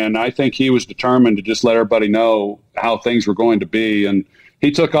 and I think he was determined to just let everybody know how things were going to be. And he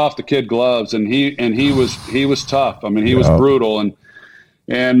took off the kid gloves, and he was tough. I mean, he was brutal, and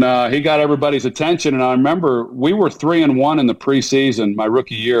he got everybody's attention. And I remember we were 3-1 in the preseason my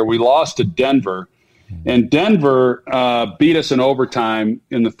rookie year. We lost to Denver, and Denver beat us in overtime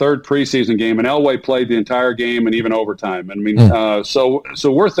in the third preseason game. And Elway played the entire game and even overtime. I mean, so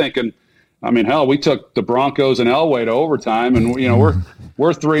we're thinking, I mean, hell, we took the Broncos and Elway to overtime, and we're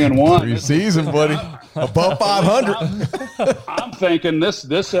 3-1 preseason, buddy, above 500. I'm thinking this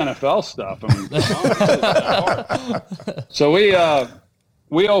NFL stuff. I mean, so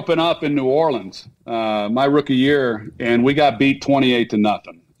we open up in New Orleans my rookie year, and we got beat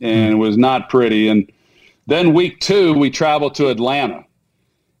 28-0, and it was not pretty. And then week 2, we traveled to Atlanta,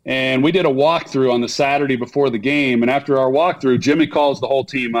 and we did a walkthrough on the Saturday before the game. And after our walkthrough, Jimmy calls the whole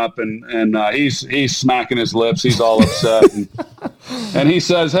team up, and he's smacking his lips. He's all upset, and he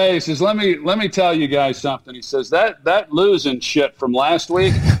says, "Hey," he says, "let me tell you guys something." He says, that losing shit from last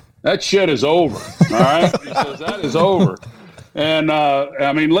week, that shit is over. All right, he says, that is over. And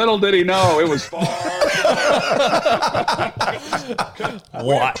I mean, little did he know it was far.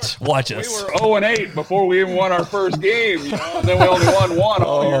 Watch us. We were 0-8 before we even won our first game, and then we only won one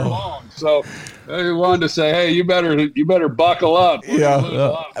all year long. So I wanted to say, hey, you better buckle up. Man,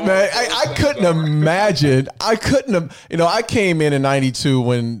 I couldn't imagine. I came in '92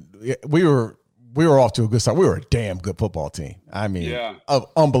 when we were off to a good start. We were a damn good football team. I mean,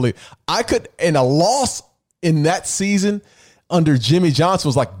 unbelievable. And a loss in that season under Jimmy Johnson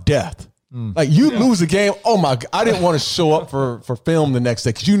was like death. Like you lose a game. Oh my God. I didn't want to show up for film the next day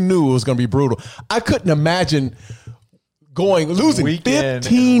because you knew it was going to be brutal. I couldn't imagine losing week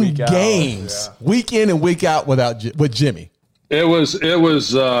 15 games week in and week out with Jimmy. It was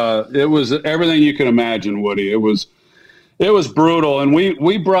everything you can imagine, Woody. It was brutal. And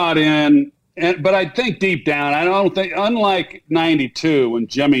we brought in, but I think deep down, I don't think, unlike '92 when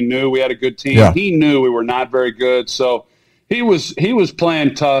Jimmy knew we had a good team, he knew we were not very good. So he was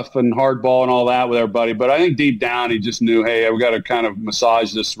playing tough and hardball and all that with everybody, but I think deep down he just knew, hey, we got to kind of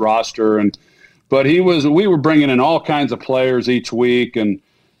massage this roster. But we were bringing in all kinds of players each week, and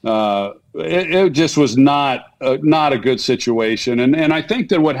it just was not a good situation. And I think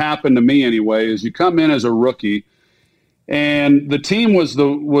that what happened to me anyway is you come in as a rookie, and the team was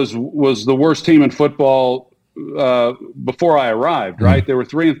the worst team in football before I arrived. Right, they were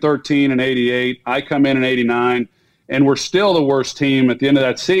 3-13 in '88. I come in '89. And we're still the worst team at the end of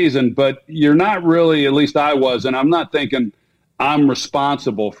that season, but you're not really, at least I wasn't. I'm not thinking I'm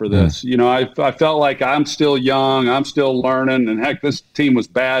responsible for this. I felt like I'm still young, I'm still learning, and heck, this team was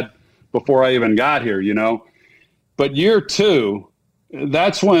bad before I even got here, But year 2,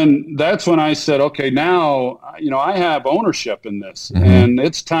 that's when I said, okay, now, I have ownership in this, and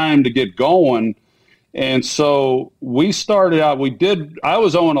it's time to get going. And so we started out, I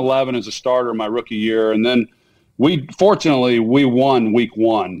was 0-11 as a starter my rookie year, and then fortunately we won week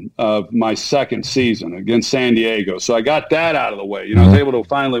 1 of my second season against San Diego. So I got that out of the way. I was able to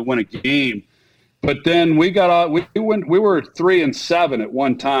finally win a game. But then we were 3-7 at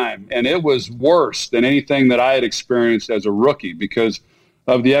one time, and it was worse than anything that I had experienced as a rookie because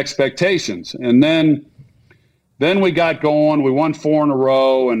of the expectations. And then we got going. We won 4 in a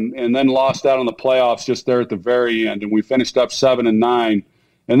row, and then lost out on the playoffs just there at the very end. And we finished up 7-9.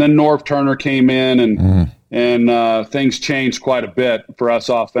 And then Norv Turner came in, things changed quite a bit for us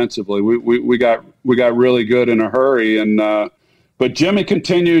offensively. We got really good in a hurry, but Jimmy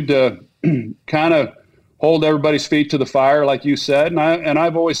continued to kind of hold everybody's feet to the fire, like you said. And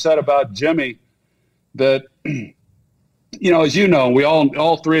I've always said about Jimmy that, as you know, we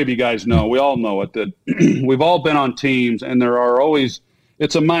all three of you guys know, we all know it, that we've all been on teams, and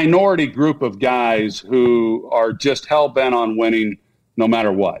it's a minority group of guys who are just hell bent on winning no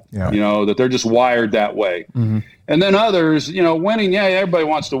matter what. Yeah. That they're just wired that way. Mm-hmm. And then others, winning, everybody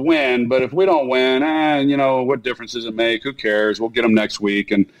wants to win, but if we don't win, what difference does it make? Who cares? We'll get them next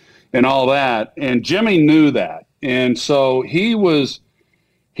week and all that. And Jimmy knew that. And so he was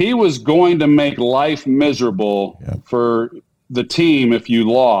going to make life miserable for the team if you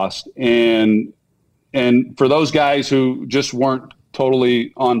lost. And for those guys who just weren't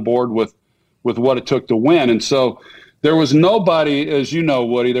totally on board with what it took to win. And so there was nobody, as you know,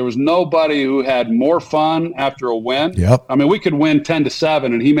 Woody, there was nobody who had more fun after a win. Yep. I mean, we could win 10-7,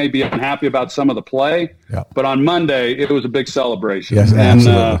 and he may be unhappy about some of the play, but on Monday it was a big celebration. Yes,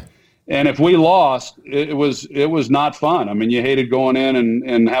 absolutely. And if we lost, it was not fun. I mean, you hated going in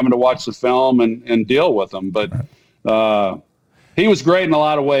and having to watch the film and deal with them. But he was great in a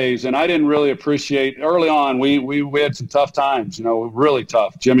lot of ways, and I didn't really appreciate early on. We had some tough times, really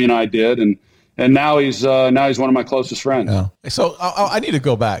tough. Jimmy and I did, and now he's one of my closest friends. Yeah. So I need to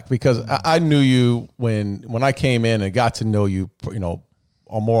go back because I knew you when I came in and got to know you,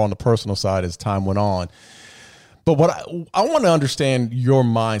 more on the personal side as time went on. But what I want to understand your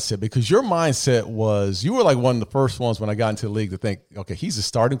mindset, because your mindset was, you were like one of the first ones when I got into the league to think, okay, he's a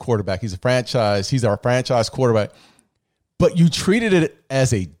starting quarterback. He's our franchise quarterback. But you treated it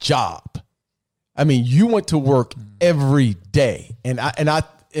as a job. I mean, you went to work every day. And not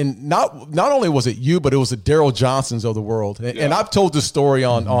only was it you, but it was the Daryl Johnsons of the world. And I've told this story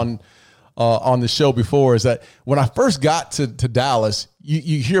on the show before, is that when I first got to Dallas,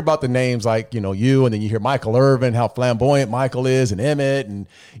 you hear about the names like, you, and then you hear Michael Irvin, how flamboyant Michael is, and Emmett, and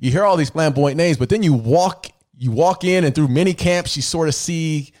you hear all these flamboyant names, but then you walk in, and through mini camps, you sort of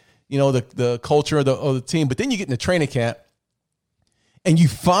see, the culture of the team, but then you get in the training camp and you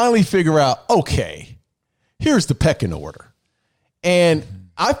finally figure out, okay, here's the pecking order. And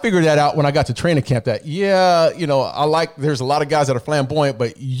I figured that out when I got to training camp that, there's a lot of guys that are flamboyant,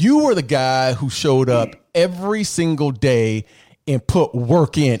 but you were the guy who showed up every single day and put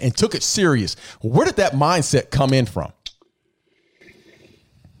work in and took it serious. Where did that mindset come in from?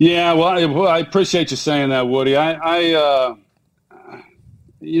 Yeah, well, I appreciate you saying that, Woody. I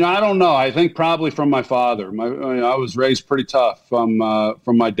don't know. I think probably from my father. I was raised pretty tough from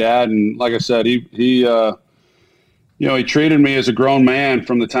my dad, and like I said, he treated me as a grown man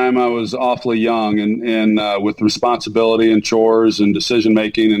from the time I was awfully young, and with responsibility and chores and decision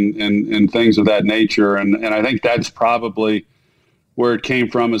making and things of that nature. And I think that's probably where it came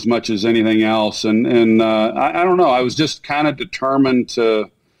from as much as anything else. And I don't know. I was just kind of determined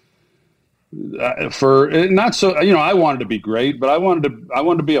to. I wanted to be great, but I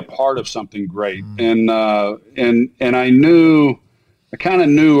wanted to be a part of something great. And I kind of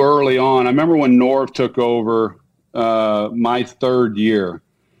knew early on. I remember when Norv took over my third year.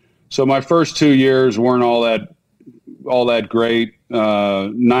 So my first 2 years weren't all that great.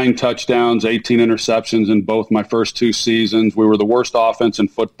 9 touchdowns, 18 interceptions in both my first 2 seasons. We were the worst offense in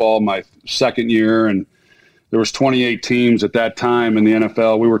football my second year, and there was 28 teams at that time in the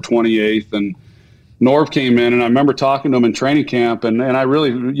NFL. We were 28th, and Norv came in, and I remember talking to him in training camp, and I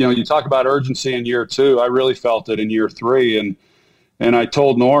really, you talk about urgency in year 2. I really felt it in year 3, and I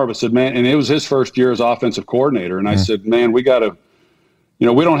told Norv, I said, man, and it was his first year as offensive coordinator, and I said, man, we got to,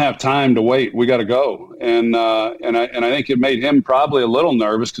 we don't have time to wait. We got to go, and I think it made him probably a little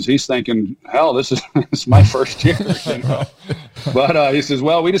nervous because he's thinking, hell, this is my first year, But he says,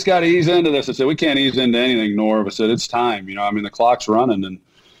 well, we just got to ease into this. I said, we can't ease into anything, Norv. I said, it's time. The clock's running.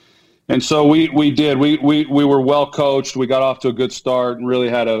 And so we did. We were well coached. We got off to a good start and really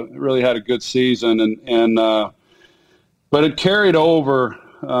had a good season. But it carried over,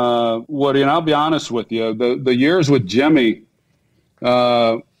 Woody, and I'll be honest with you, the years with Jimmy,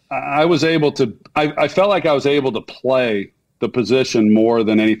 I felt like I was able to play the position more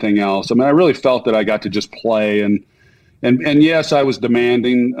than anything else. I mean, I really felt that I got to just play, and yes, I was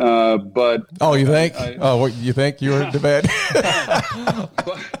demanding, but you think? You think you were demanding?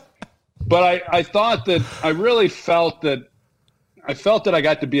 but I thought that I really felt that I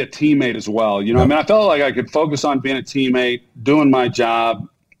got to be a teammate as well. I mean, I felt like I could focus on being a teammate, doing my job,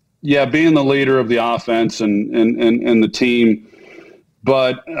 being the leader of the offense and the team.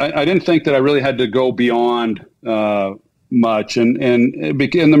 But I didn't think that I really had to go beyond much, and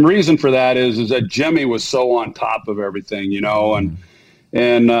the reason for that is that Jimmy was so on top of everything,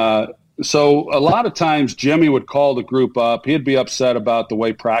 so a lot of times Jimmy would call the group up. He'd be upset about the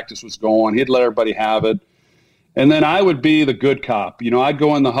way practice was going. He'd let everybody have it. And then I would be the good cop. I'd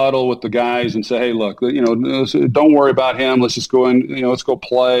go in the huddle with the guys and say, hey, look, don't worry about him. Let's just go in, let's go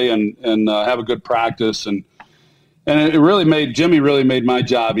play and have a good practice. And Jimmy really made my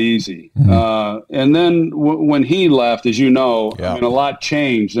job easy. And then when he left, as you know, a lot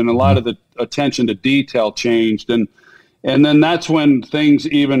changed, and a lot of the attention to detail changed. And then that's when things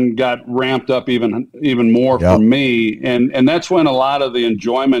even got ramped up even more for me. And that's when a lot of the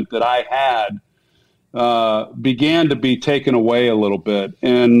enjoyment that I had began to be taken away a little bit.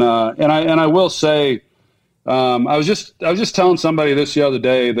 And I will say, I was just telling somebody this the other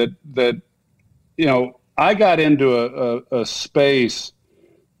day that I got into a space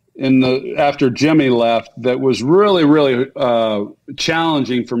after Jimmy left that was really, really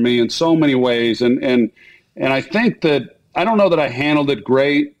challenging for me in so many ways. And I think that I don't know that I handled it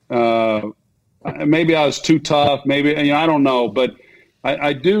great. Maybe I was too tough. Maybe, I don't know. But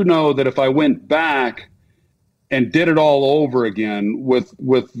I do know that if I went back and did it all over again with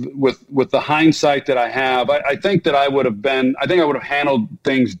the hindsight that I have, I think that I would have handled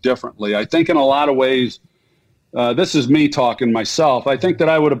things differently. I think in a lot of ways, this is me talking myself, I think that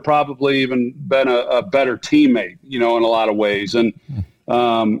I would have probably even been a better teammate, in a lot of ways. And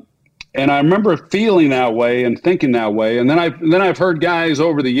I remember feeling that way and thinking that way. And then I've heard guys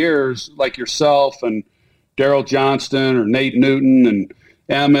over the years like yourself and Daryl Johnston or Nate Newton and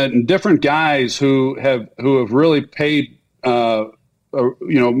Emmett and different guys who have really paid me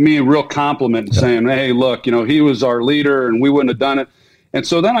a real compliment and saying, hey, look, he was our leader and we wouldn't have done it. And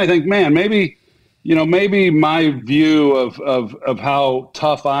so then I think, man, maybe my view of how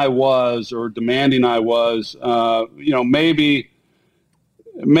tough I was or demanding I was,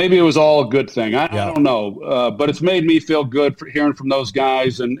 maybe it was all a good thing. I don't know. But it's made me feel good for hearing from those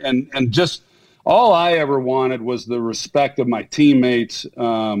guys. And just all I ever wanted was the respect of my teammates,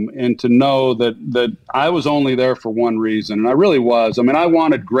 and to know that I was only there for one reason. And I really was. I mean, I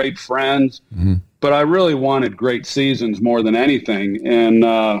wanted great friends, but I really wanted great seasons more than anything. And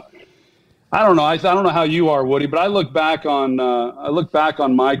I don't know. I don't know how you are, Woody, but I look back on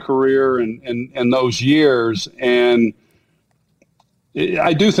my career and those years, and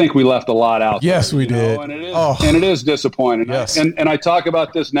I do think we left a lot out. Yes, there, we did. And it is disappointing. Yes. And I talk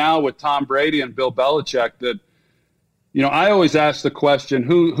about this now with Tom Brady and Bill Belichick that, I always ask the question,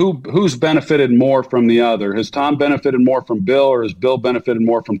 who's benefited more from the other? Has Tom benefited more from Bill, or has Bill benefited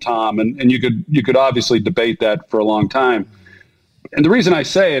more from Tom? And you could obviously debate that for a long time. And the reason I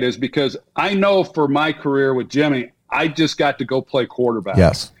say it is because I know for my career with Jimmy, I just got to go play quarterback.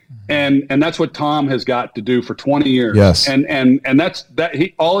 Yes. And that's what Tom has got to do for 20 years. Yes. And that's that.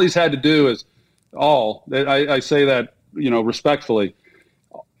 All he's had to do is I say that, respectfully.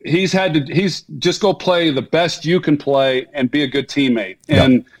 He's just go play the best you can play and be a good teammate.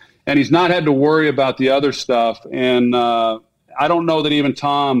 And he's not had to worry about the other stuff. And I don't know that even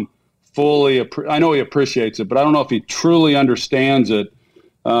Tom fully, I know he appreciates it, but I don't know if he truly understands it.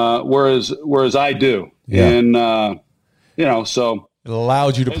 Whereas I do. Yeah. And, so. It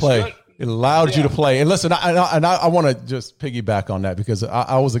allowed you to play. Good. It allowed you to play. And listen, I want to just piggyback on that because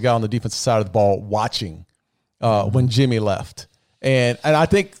I was a guy on the defensive side of the ball watching when Jimmy left. And I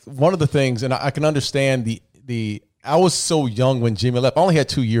think one of the things, and I can understand I was so young when Jimmy left. I only had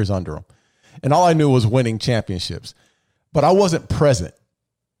 2 years under him. And all I knew was winning championships. But I wasn't present.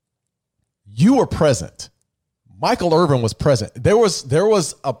 You were present. Michael Irvin was present. There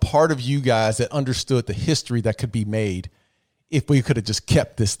was a part of you guys that understood the history that could be made if we could have just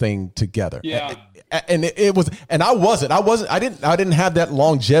kept this thing together. Yeah. And it was, and I didn't have that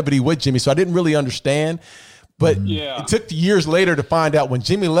longevity with Jimmy, so I didn't really understand. But it took years later to find out when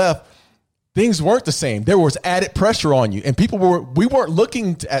Jimmy left, things weren't the same. There was added pressure on you, and we weren't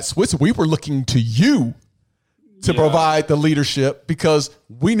looking at Switzer. We were looking to you to provide the leadership because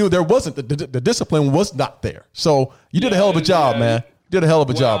we knew there wasn't the discipline was not there. So you did a hell of a job, man. Did a hell of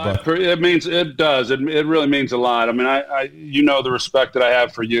a job, bro. It does. It really means a lot. I mean, I the respect that I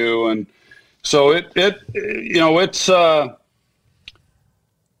have for you, and so it's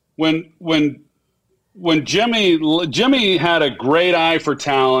when Jimmy had a great eye for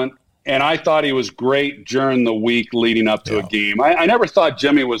talent, and I thought he was great during the week leading up to a game. I never thought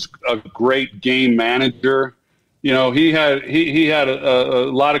Jimmy was a great game manager. He had a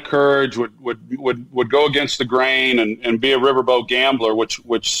lot of courage, would go against the grain and be a riverboat gambler,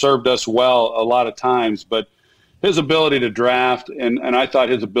 which served us well a lot of times. But his ability to draft, and I thought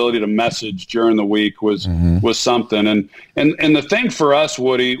his ability to message during the week was something. And the thing for us,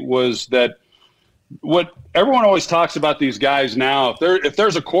 Woody, was that what everyone always talks about these guys now, if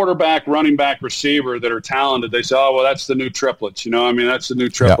there's a quarterback, running back, receiver that are talented, they say, oh, well, that's the new triplets. That's the new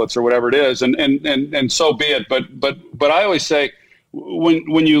triplets or whatever it is. And so be it. But I always say,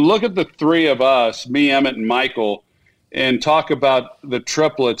 when you look at the three of us, me, Emmett, and Michael, and talk about the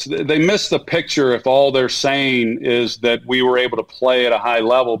triplets, they miss the picture if all they're saying is that we were able to play at a high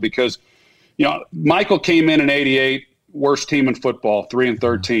level, because, Michael came in 88, worst team in football,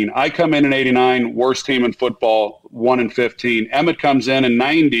 3-13. I come in 89, worst team in football, 1-15. Emmett comes in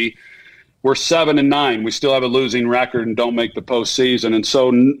 90, we're 7-9. We still have a losing record and don't make the postseason. And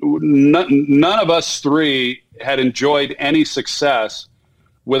so none of us three had enjoyed any success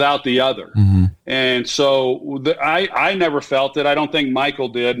without the other. And so I never felt it. I don't think Michael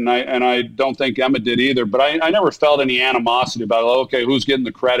did, and I don't think Emmett did either. But I never felt any animosity about, okay, who's getting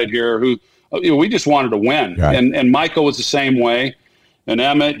the credit here? We just wanted to win. Right. And Michael was the same way. And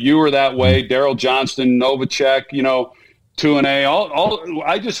Emmett, you were that way. Daryl Johnston, Novacek, 2A.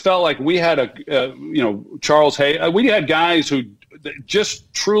 I just felt like we had Charles Hay. We had guys who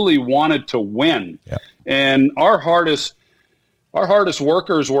just truly wanted to win. Yeah. And our hardest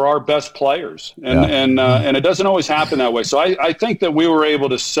workers were our best players, and it doesn't always happen that way. So I think that we were able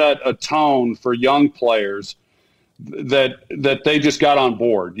to set a tone for young players that they just got on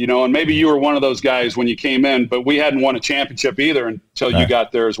board, and maybe you were one of those guys when you came in, but we hadn't won a championship either until you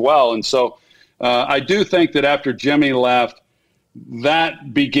got there as well. And so I do think that after Jimmy left,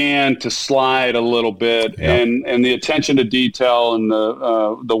 that began to slide a little bit, and the attention to detail and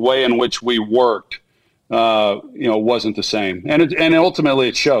the way in which we worked, wasn't the same. And ultimately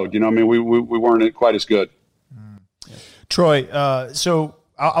it showed, we weren't quite as good. Troy, so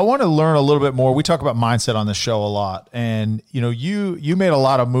I want to learn a little bit more. We talk about mindset on this show a lot, and you made a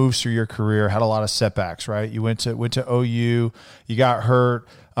lot of moves through your career, had a lot of setbacks, right? You went to OU, you got hurt.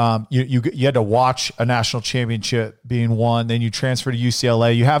 You had to watch a national championship being won. Then you transfer to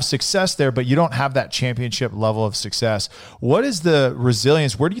UCLA. You have success there, but you don't have that championship level of success. What is the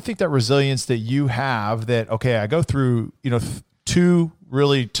resilience? Where do you think that resilience that you have that, okay, I go through, two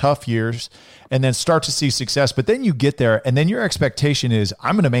really tough years and then start to see success, but then you get there and then your expectation is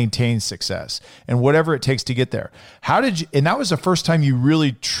I'm going to maintain success and whatever it takes to get there. And that was the first time you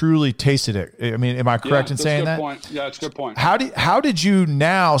really truly tasted it. I mean, am I correct in saying that? Point. Yeah, it's a good point. How did you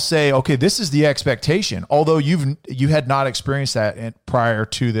now say, okay, this is the expectation, although you had not experienced that prior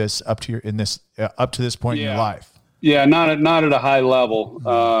to this, up to this point in your life? Yeah, not at a high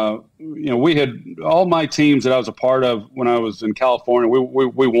level. We had all my teams that I was a part of when I was in California.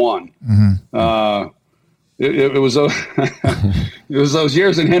 We won. Mm-hmm. It was it was those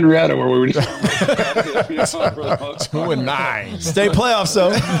years in Henrietta where we were 2-9, state playoffs.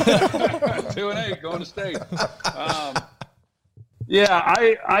 So 2-8 going to state.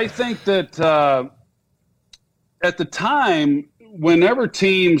 I think that at the time, whenever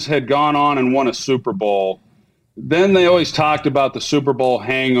teams had gone on and won a Super Bowl, then they always talked about the Super Bowl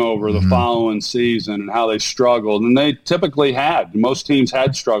hangover the following season and how they struggled. And they typically had. Most teams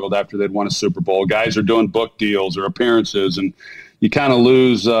had struggled after they'd won a Super Bowl. Guys are doing book deals or appearances, and you kind of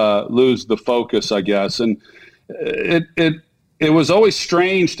lose the focus, I guess. And it was always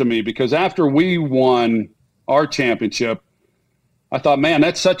strange to me because after we won our championship, I thought, man,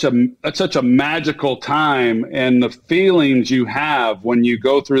 that's such a magical time, and the feelings you have when you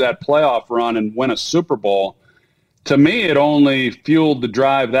go through that playoff run and win a Super Bowl. To me, it only fueled the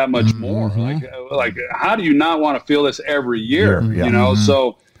drive that much more. Like, how do you not want to feel this every year?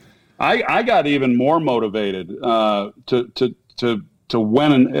 So I got even more motivated to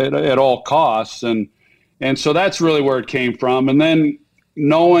win at all costs, and so that's really where it came from. And then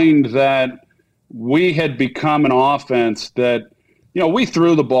knowing that we had become an offense that, we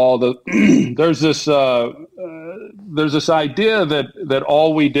threw the ball. There's this idea that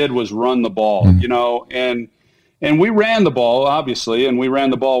all we did was run the ball, and we ran the ball, obviously, and we ran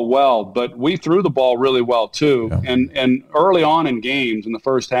the ball well, but we threw the ball really well too. Yeah. And early on in games, in the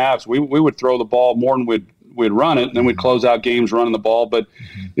first halves, we would throw the ball more than we'd run it, and then we'd close out games running the ball. But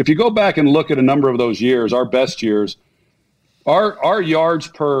if you go back and look at a number of those years, our best years, our yards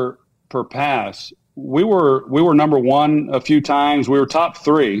per pass, we were number one a few times. We were top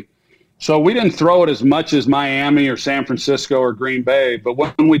three. So we didn't throw it as much as Miami or San Francisco or Green Bay, but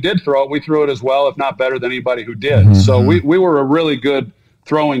when we did throw it, we threw it as well, if not better than anybody who did. So we were a really good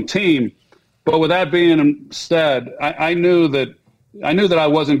throwing team. But with that being said, I knew that I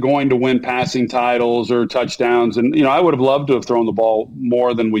wasn't going to win passing titles or touchdowns, and I would have loved to have thrown the ball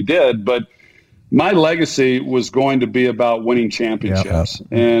more than we did. But my legacy was going to be about winning championships,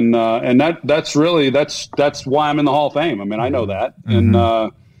 and that's why I'm in the Hall of Fame. I mean, I know that,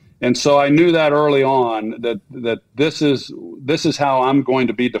 and so I knew that early on that this is how I'm going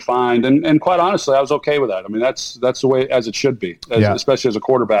to be defined, and quite honestly, I was okay with that. I mean, that's the way as it should be, especially as a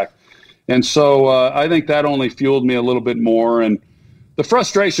quarterback, and so I think that only fueled me a little bit more. And the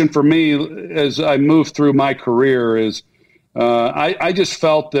frustration for me as I moved through my career is I just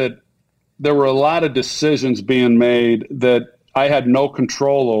felt that there were a lot of decisions being made that I had no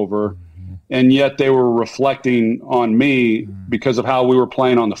control over, and yet they were reflecting on me because of how we were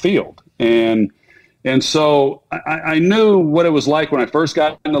playing on the field. And so I knew what it was like when I first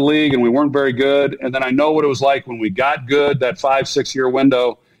got in the league and we weren't very good, and then I know what it was like when we got good, that 5-6 year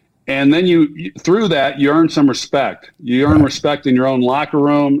window. And then through that, you earn some respect. You earn respect in your own locker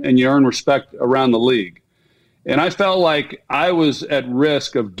room, and you earn respect around the league. And I felt like I was at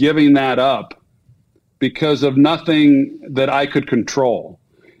risk of giving that up because of nothing that I could control.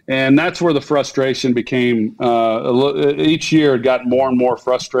 And that's where the frustration became. Each year it got more and more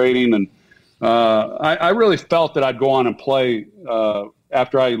frustrating. And I really felt that I'd go on and play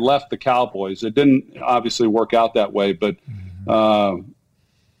after I left the Cowboys. It didn't obviously work out that way, but my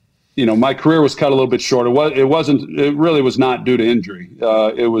career was cut a little bit short. It really was not due to injury.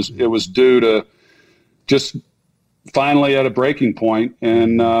 It was due to just finally at a breaking point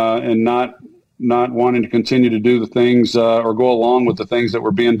and not wanting to continue to do the things or go along with the things that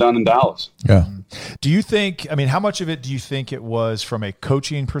were being done in Dallas. Yeah. Do you think, how much of it do you think it was from a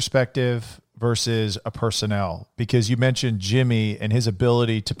coaching perspective versus a personnel? Because you mentioned Jimmy and his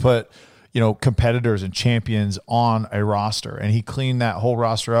ability to put, competitors and champions on a roster, and he cleaned that whole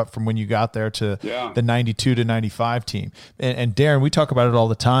roster up from when you got there to the 92 to 95 team. And Darren, we talk about it all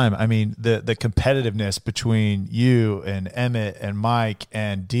the time. I mean, the competitiveness between you and Emmett and Mike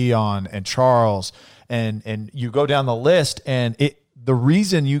and Dion and Charles, and you go down the list, and the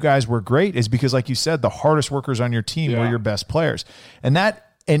reason you guys were great is because, like you said, the hardest workers on your team were your best players. And that,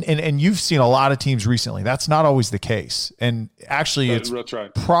 and you've seen a lot of teams recently. That's not always the case. And actually it's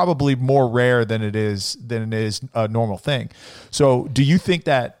probably more rare than it is a normal thing. So do you think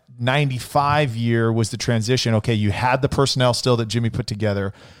that 95 year was the transition? Okay, you had the personnel still that Jimmy put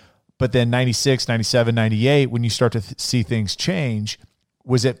together, but then 96, 97, 98, when you start to see things change,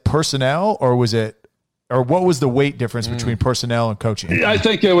 was it personnel or what was the weight difference between personnel and coaching? I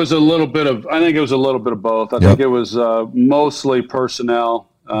think it was a little bit of both. I think it was mostly personnel.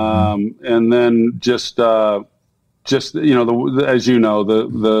 And then just as you know,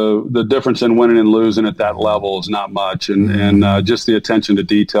 the difference in winning and losing at that level is not much. And just the attention to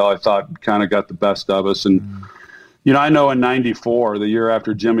detail, I thought kind of got the best of us. And, I know in 94, the year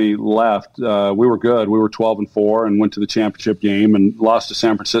after Jimmy left, we were good. We were 12-4 and went to the championship game and lost to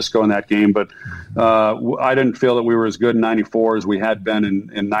San Francisco in that game. But I didn't feel that we were as good in 94 as we had been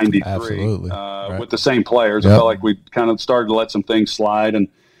in 93. Absolutely. With the same players. I felt like we kind of started to let some things slide.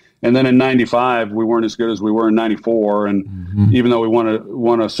 And then in 95, we weren't as good as we were in 94. And even though we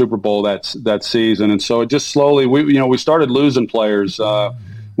won a Super Bowl that season. And so it just slowly, we started losing players.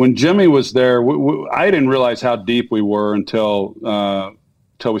 When Jimmy was there, I didn't realize how deep we were until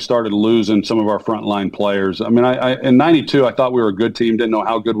we started losing some of our frontline players. I mean, in 92, I thought we were a good team, didn't know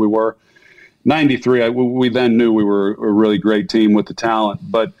how good we were. 93, we then knew we were a really great team with the talent.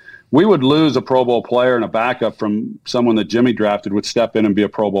 But we would lose a Pro Bowl player and a backup from someone that Jimmy drafted would step in and be a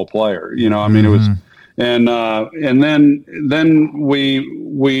Pro Bowl player. It was, and then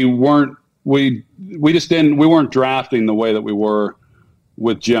we weren't drafting the way that we were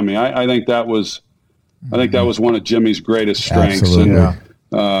with Jimmy. I think that was one of Jimmy's greatest strengths. Absolutely.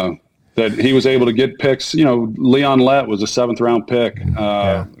 And that he was able to get picks. Leon Lett was a 7th round pick,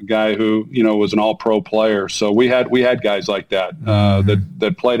 a guy who was an all pro player. So we had guys like that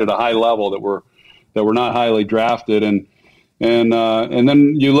that played at a high level that were not highly drafted. And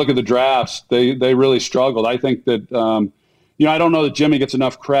then you look at the drafts, they really struggled. I think that I don't know that Jimmy gets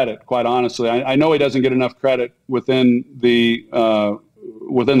enough credit, quite honestly. I know he doesn't get enough credit within the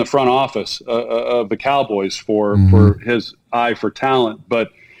front office of the Cowboys for his eye for talent, but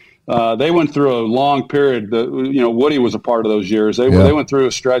they went through a long period. Woody was a part of those years. They went through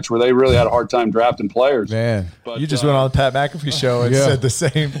a stretch where they really had a hard time drafting players. Man, but you just went on the Pat McAfee show and said the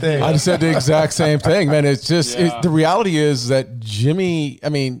same thing. I just said the exact same thing, man. It's just the reality is that Jimmy. I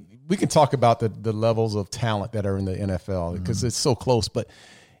mean, we can talk about the levels of talent that are in the NFL because it's so close, but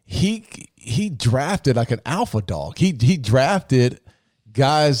he drafted like an alpha dog. He drafted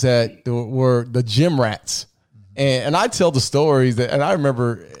guys that were the gym rats. And I tell the stories and I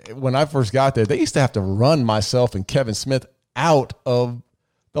remember when I first got there, they used to have to run myself and Kevin Smith out of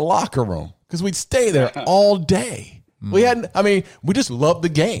the locker room because we'd stay there all day. We just loved the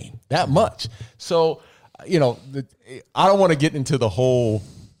game that much. So, I don't want to get into the whole.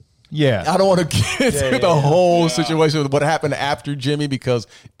 Yeah, I don't want to get into the whole situation with what happened after Jimmy, because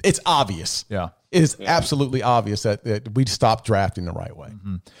it's obvious. Yeah, it is absolutely obvious that we stopped drafting the right way.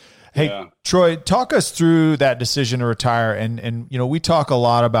 Mm-hmm. Hey, Troy, talk us through that decision to retire. And we talk a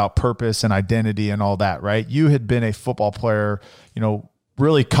lot about purpose and identity and all that, right? You had been a football player,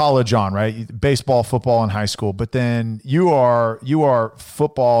 really college on, right? Baseball, football in high school, but then you are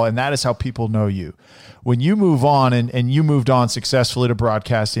football, and that is how people know you. When you move on, and you moved on successfully to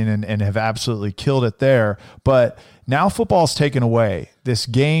broadcasting and have absolutely killed it there, but now football's taken away, this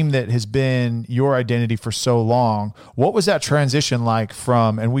game that has been your identity for so long. What was that transition like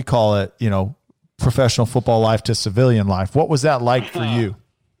from, and we call it, professional football life to civilian life? What was that like for you?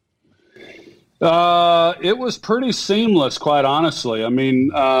 It was pretty seamless, quite honestly. I mean,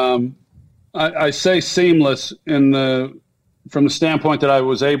 I say seamless from the standpoint that I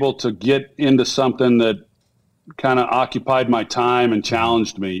was able to get into something that kind of occupied my time and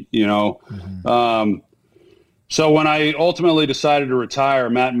challenged me, So when I ultimately decided to retire,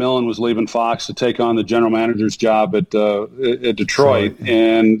 Matt Millen was leaving Fox to take on the general manager's job at Detroit.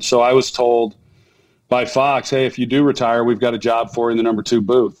 And so I was told by Fox, hey, if you do retire, we've got a job for you in the number 2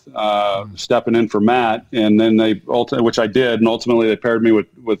 booth, stepping in for Matt. And then which I did, and ultimately they paired me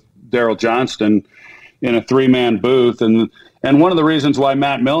with Daryl Johnston in a 3-man booth. And one of the reasons why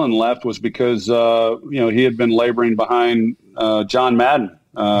Matt Millen left was because, he had been laboring behind John Madden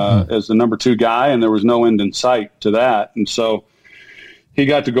as the number 2 guy, and there was no end in sight to that. And so he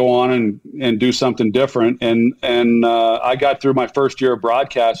got to go on and do something different. And I got through my first year of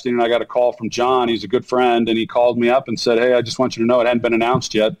broadcasting, and I got a call from John. He's a good friend, and he called me up and said, hey, I just want you to know, it hadn't been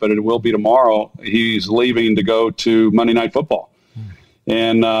announced yet, but it will be tomorrow. He's leaving to go to Monday Night Football.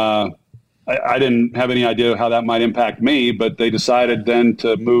 And I didn't have any idea how that might impact me, but they decided then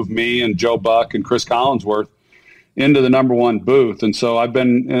to move me and Joe Buck and Chris Collinsworth into the number 1 booth. And so I've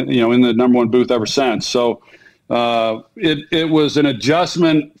been, in the number 1 booth ever since. So it was an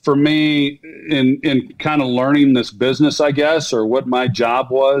adjustment for me in kind of learning this business, I guess, or what my job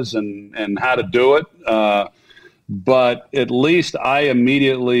was and how to do it. But at least I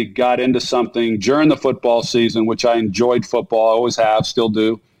immediately got into something during the football season, which I enjoyed football, always have, still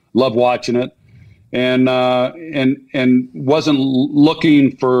do, love watching it. And wasn't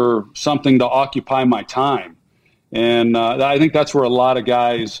looking for something to occupy my time. And I think that's where a lot of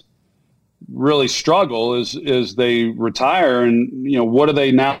guys really struggle is they retire and, what are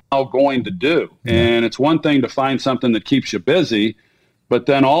they now going to do? And it's one thing to find something that keeps you busy, but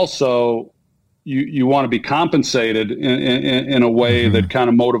then also you want to be compensated in a way that kind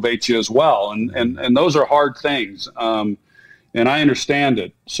of motivates you as well. And those are hard things. And I understand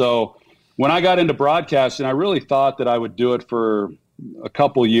it. So when I got into broadcasting, I really thought that I would do it for a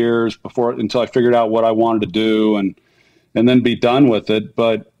couple years until I figured out what I wanted to do and then be done with it.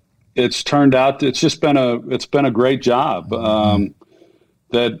 But it's turned out it's been a great job.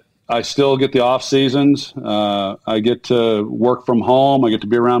 That I still get the off seasons. I get to work from home. I get to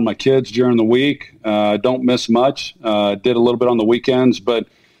be around my kids during the week. I don't miss much. Did a little bit on the weekends, but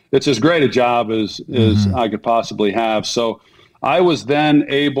it's as great a job as I could possibly have. So I was then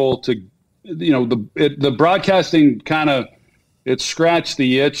able to, the broadcasting kind of, it scratched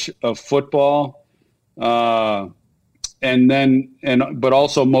the itch of football, but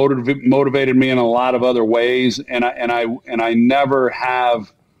also motivated me in a lot of other ways. And I never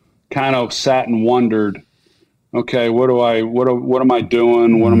have kind of sat and wondered, okay, what am I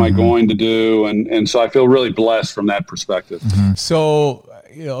doing? What am I going to do? And so I feel really blessed from that perspective. So,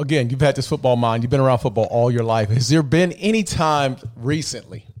 again, you've had this football mind. You've been around football all your life. Has there been any time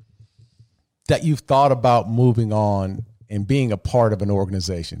recently that you've thought about moving on and being a part of an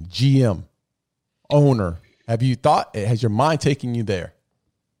organization, GM, owner? Has your mind taken you there?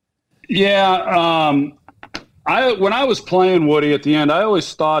 Yeah. When I was playing, Woody, at the end, I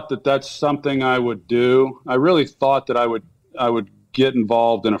always thought that that's something I would do. I really thought that I would get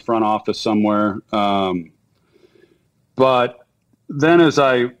involved in a front office somewhere. But then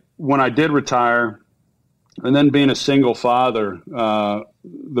when I did retire, and then being a single father,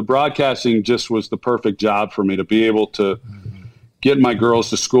 the broadcasting just was the perfect job for me to be able to get my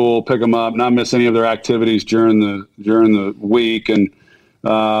girls to school, pick them up, not miss any of their activities during the week. And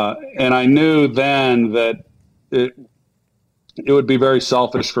I knew then that it would be very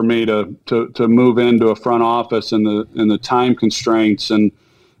selfish for me to move into a front office and the time constraints, and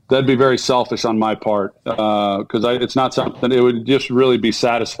that'd be very selfish on my part, because it's not something. It would just really be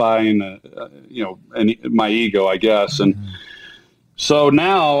satisfying, my ego, I guess. And So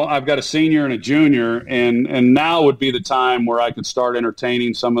now I've got a senior and a junior, and now would be the time where I could start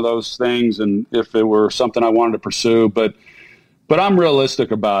entertaining some of those things, and if it were something I wanted to pursue. But I'm realistic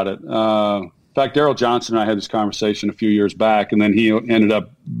about it. In fact, Daryl Johnson and I had this conversation a few years back, and then he ended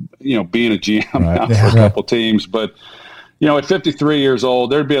up, being a GM now for a couple teams. But at 53 years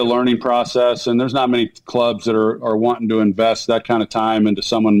old, there'd be a learning process, and there's not many clubs that are wanting to invest that kind of time into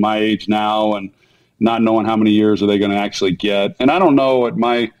someone my age now, and not knowing how many years are they going to actually get. And I don't know at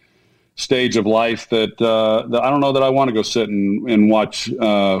my stage of life that I don't know that I want to go sit and watch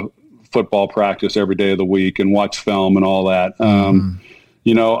football practice every day of the week and watch film and all that.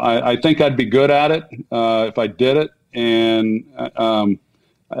 I think I'd be good at it if I did it. And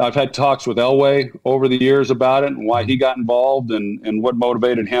I've had talks with Elway over the years about it and why he got involved and what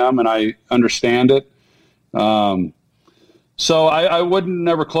motivated him, and I understand it. So I wouldn't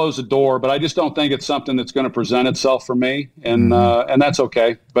never close the door, but I just don't think it's something that's going to present itself for me, and that's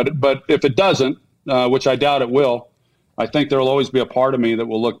okay. But if it doesn't, which I doubt it will, I think there will always be a part of me that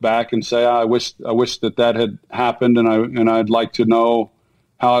will look back and say, I wish that had happened, and I'd like to know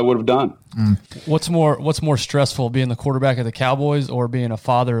how I would have done. What's more stressful, being the quarterback of the Cowboys or being a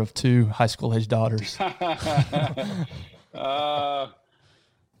father of 2 high school age daughters?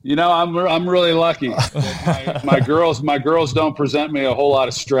 I'm really lucky. My girls don't present me a whole lot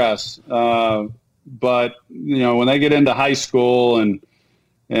of stress. But when they get into high school and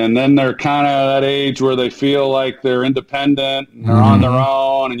then they're kind of that age where they feel like they're independent and they're on their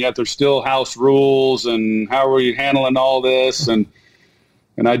own, and yet there's still house rules, and how are we handling all this? And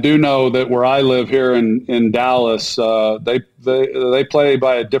I do know that where I live here in Dallas, they play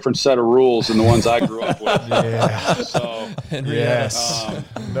by a different set of rules than the ones I grew up with. Yeah. So yes,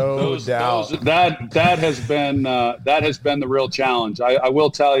 no doubt. That has been the real challenge. I will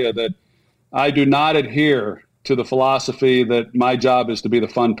tell you that I do not adhere to the philosophy that my job is to be the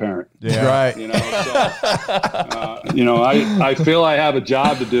fun parent. Yeah. Right. I feel I have a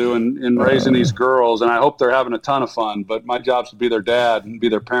job to do in raising these girls, and I hope they're having a ton of fun, but my job's to be their dad and be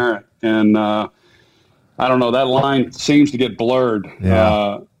their parent. And I don't know, that line seems to get blurred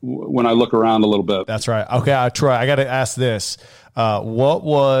when I look around a little bit. That's right. Okay, Troy, I got to ask this. What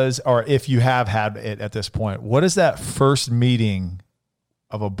was, or if you have had it at this point, what is that first meeting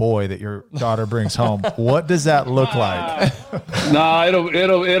of a boy that your daughter brings home? What does that look like? No,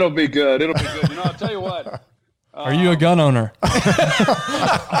 it'll be good. It'll be good. I'll tell you what. Are you a gun owner?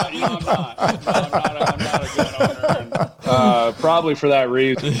 I'm not. I'm not a gun owner. And, probably for that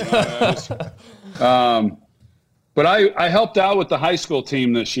reason. But I helped out with the high school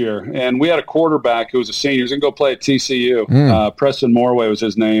team this year, and we had a quarterback who was a senior. He was going to go play at TCU. Preston Morway was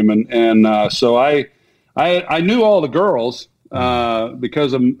his name, and so I knew all the girls.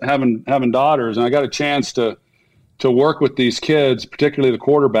 Because I'm having daughters, and I got a chance to work with these kids, particularly the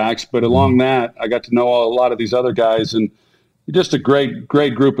quarterbacks. But along that, I got to know a lot of these other guys, and just a great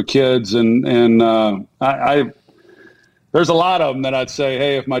group of kids. And I there's a lot of them that I'd say,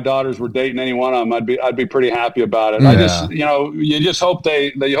 hey, if my daughters were dating any one of them, I'd be pretty happy about it. Yeah. I just you just hope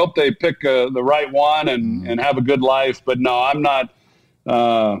they pick the right one and have a good life. But no,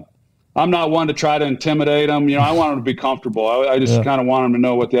 I'm not one to try to intimidate them. I want them to be comfortable. I just kind of want them to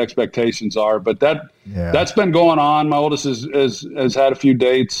know what the expectations are. But that's been going on. My oldest has had a few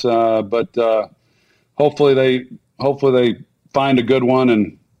dates, but hopefully they find a good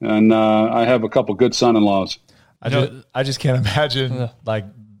one, and I have a couple good son-in-laws. I just can't imagine like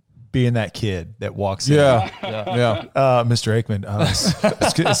being that kid that walks in. Mr. Aikman,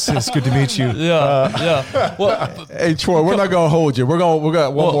 it's good to meet you. Well, hey Troy, we're not going to hold you. We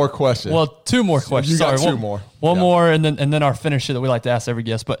got one more question. Well, 2 more questions. You got two more. One more, and then our finisher that we like to ask every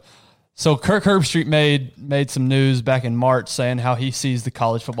guest. But so Kirk Herbstreit made some news back in March saying how he sees the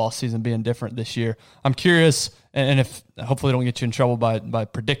college football season being different this year. I'm curious, and if hopefully don't get you in trouble by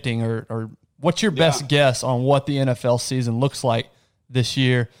predicting or what's your best guess on what the NFL season looks like this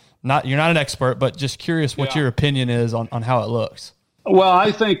year? You're not an expert, but just curious what your opinion is on how it looks. Well,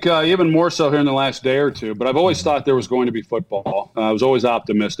 I think even more so here in the last day or two, but I've always thought there was going to be football. I was always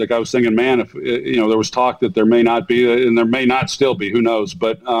optimistic. I was thinking, man, if there was talk that there may not be, and there may not still be, who knows?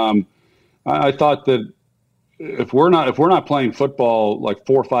 But I thought that if we're not playing football like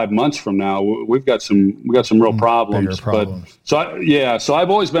 4 or 5 months from now, we've got some real problems. But so I've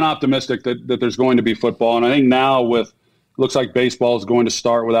always been optimistic that there's going to be football, and I think now looks like baseball is going to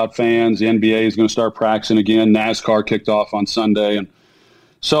start without fans. The NBA is going to start practicing again. NASCAR kicked off on Sunday. And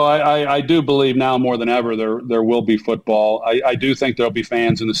so I do believe now more than ever there will be football. I do think there'll be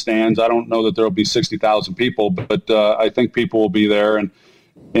fans in the stands. I don't know that there'll be 60,000 people, but I think people will be there. And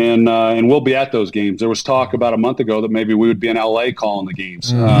and we'll be at those games. There was talk about a month ago that maybe we would be in LA calling the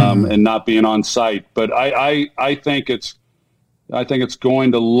games and not being on site. But I think it's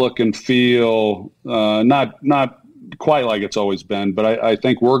going to look and feel not quite like it's always been, but I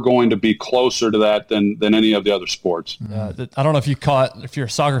think we're going to be closer to that than any of the other sports. I don't know if you're a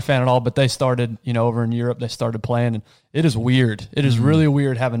soccer fan at all, but they started, over in Europe, they started playing, and it is weird. It is really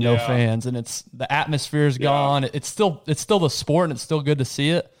weird having no fans, and the atmosphere is gone. It's still the sport, and it's still good to see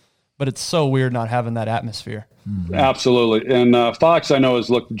it, but it's so weird not having that atmosphere. Absolutely. And Fox, I know, has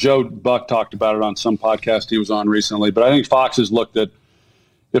looked, Joe Buck talked about it on some podcast he was on recently, but I think Fox has looked at,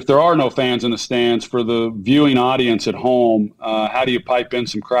 if there are no fans in the stands, for the viewing audience at home, how do you pipe in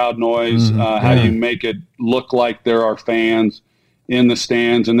some crowd noise? How do you make it look like there are fans in the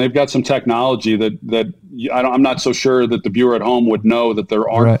stands? And they've got some technology that I'm not so sure that the viewer at home would know that there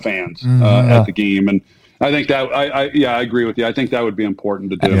aren't fans at the game. And I think that I agree with you. I think that would be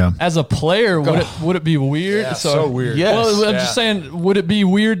important to do. Yeah. As a player, would it be weird? Yeah, so weird. Yes. Well, I'm just saying, would it be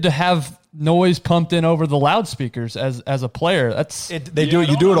weird to have noise pumped in over the loudspeakers as a player?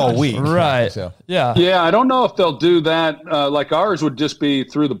 You do it all week, right? So. Yeah. I don't know if they'll do that. Like ours would just be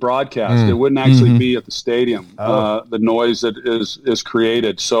through the broadcast. It wouldn't actually be at the stadium. The noise that is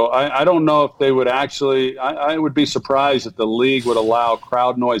created. So I don't know if they would actually. I would be surprised if the league would allow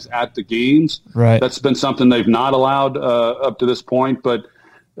crowd noise at the games. Right. That's been something they've not allowed up to this point. But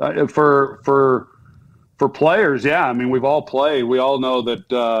for players, I mean, we've all played. We all know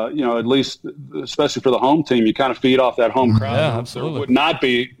that, at least, especially for the home team, you kind of feed off that home crowd. Yeah, absolutely. There would not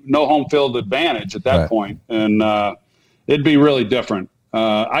be no home field advantage at that point. And it'd be really different.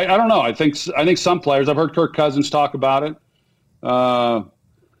 I don't know. I think some players, I've heard Kirk Cousins talk about it.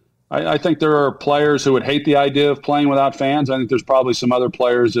 I think there are players who would hate the idea of playing without fans. I think there's probably some other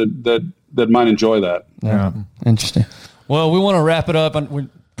players that might enjoy that. Yeah. Interesting. Well, we want to wrap it up. We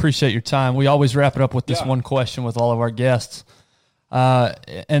appreciate your time. We always wrap it up with this one question with all of our guests.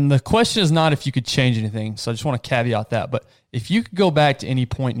 And the question is not if you could change anything. So I just want to caveat that. But if you could go back to any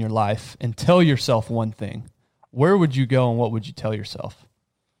point in your life and tell yourself one thing, where would you go and what would you tell yourself?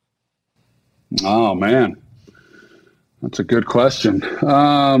 Oh, man. That's a good question.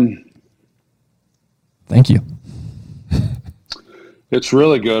 Thank you. It's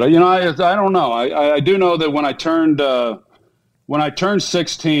really good. I don't know. I do know that when I turned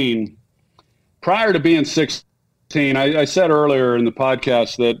 16, prior to being 16, I said earlier in the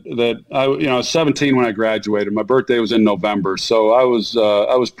podcast that I was 17 when I graduated. My birthday was in November, so I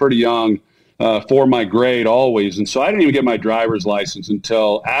was pretty young for my grade always, and so I didn't even get my driver's license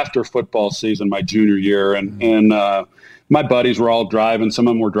until after football season, my junior year, and my buddies were all driving. Some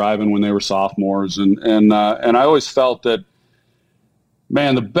of them were driving when they were sophomores, and I always felt that,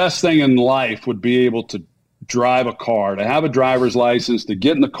 man, the best thing in life would be able to drive a car, to have a driver's license, to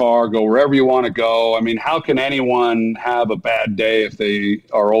get in the car, go wherever you want to go. I mean, how can anyone have a bad day if they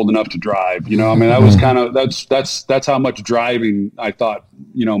are old enough to drive? I mean, that was kind of, that's how much driving I thought,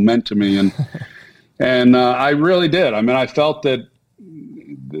 meant to me. And I really did. I mean, I felt that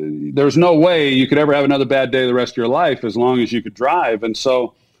there's no way you could ever have another bad day the rest of your life as long as you could drive. And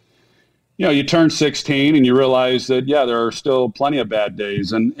so, you turn 16 and you realize that, there are still plenty of bad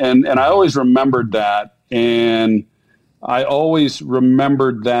days. And I always remembered that. And I always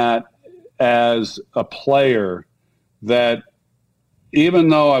remembered that as a player, that even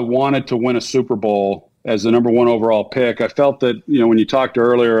though I wanted to win a Super Bowl as the number one overall pick, I felt that, when you talked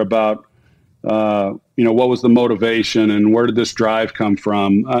earlier about, what was the motivation and where did this drive come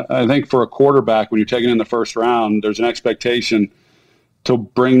from? I think for a quarterback, when you're taken in the first round, there's an expectation to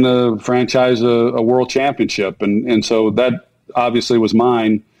bring the franchise a world championship. And so that obviously was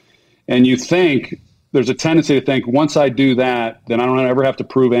mine. And you think, there's a tendency to think, once I do that, then I don't ever have to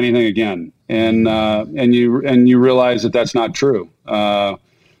prove anything again. And you realize that that's not true.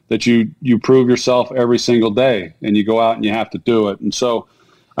 That you prove yourself every single day, and you go out and you have to do it. And so,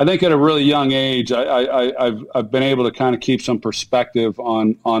 I think at a really young age, I've been able to kind of keep some perspective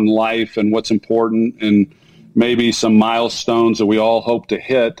on life and what's important, and maybe some milestones that we all hope to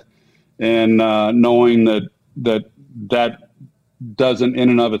hit, and knowing that doesn't in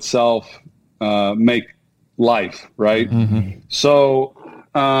and of itself make life, right? So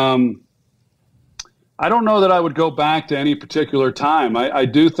I don't know that I would go back to any particular time. I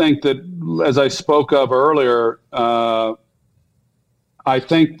do think that, as I spoke of earlier, I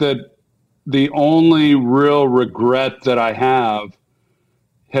think that the only real regret that I have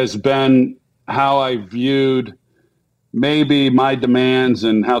has been how I viewed maybe my demands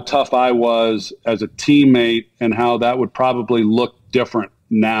and how tough I was as a teammate, and how that would probably look different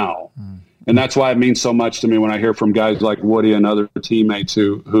now. And that's why it means so much to me when I hear from guys like Woody and other teammates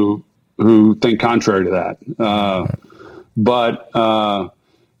who think contrary to that.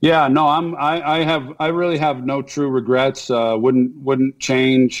 Yeah, no, I really have no true regrets. Wouldn't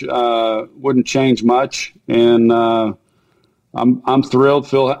change much. And I'm thrilled,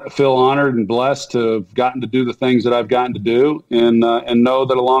 feel honored and blessed to have gotten to do the things that I've gotten to do, and know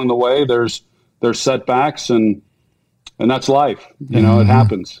that along the way there's setbacks and that's life. You know, it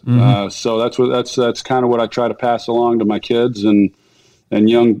happens. So that's kind of what I try to pass along to my kids and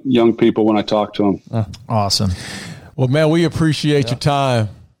young people when I talk to them. Awesome. Well, man, we appreciate your time.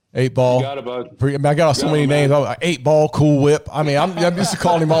 8 Ball. You got it, bud. I got so many names. 8 Ball, Cool Whip. I mean, I'm used to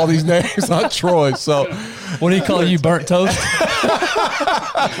calling him all these names, not Troy. So, what do you call you, burnt toast?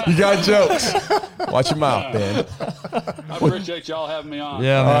 You got jokes. Watch your mouth, Ben. I appreciate y'all having me on.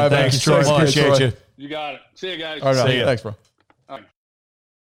 Yeah, man. All right, Thanks, Troy. so much. Appreciate you. You got it. See you guys. All right, See ya. thanks, bro.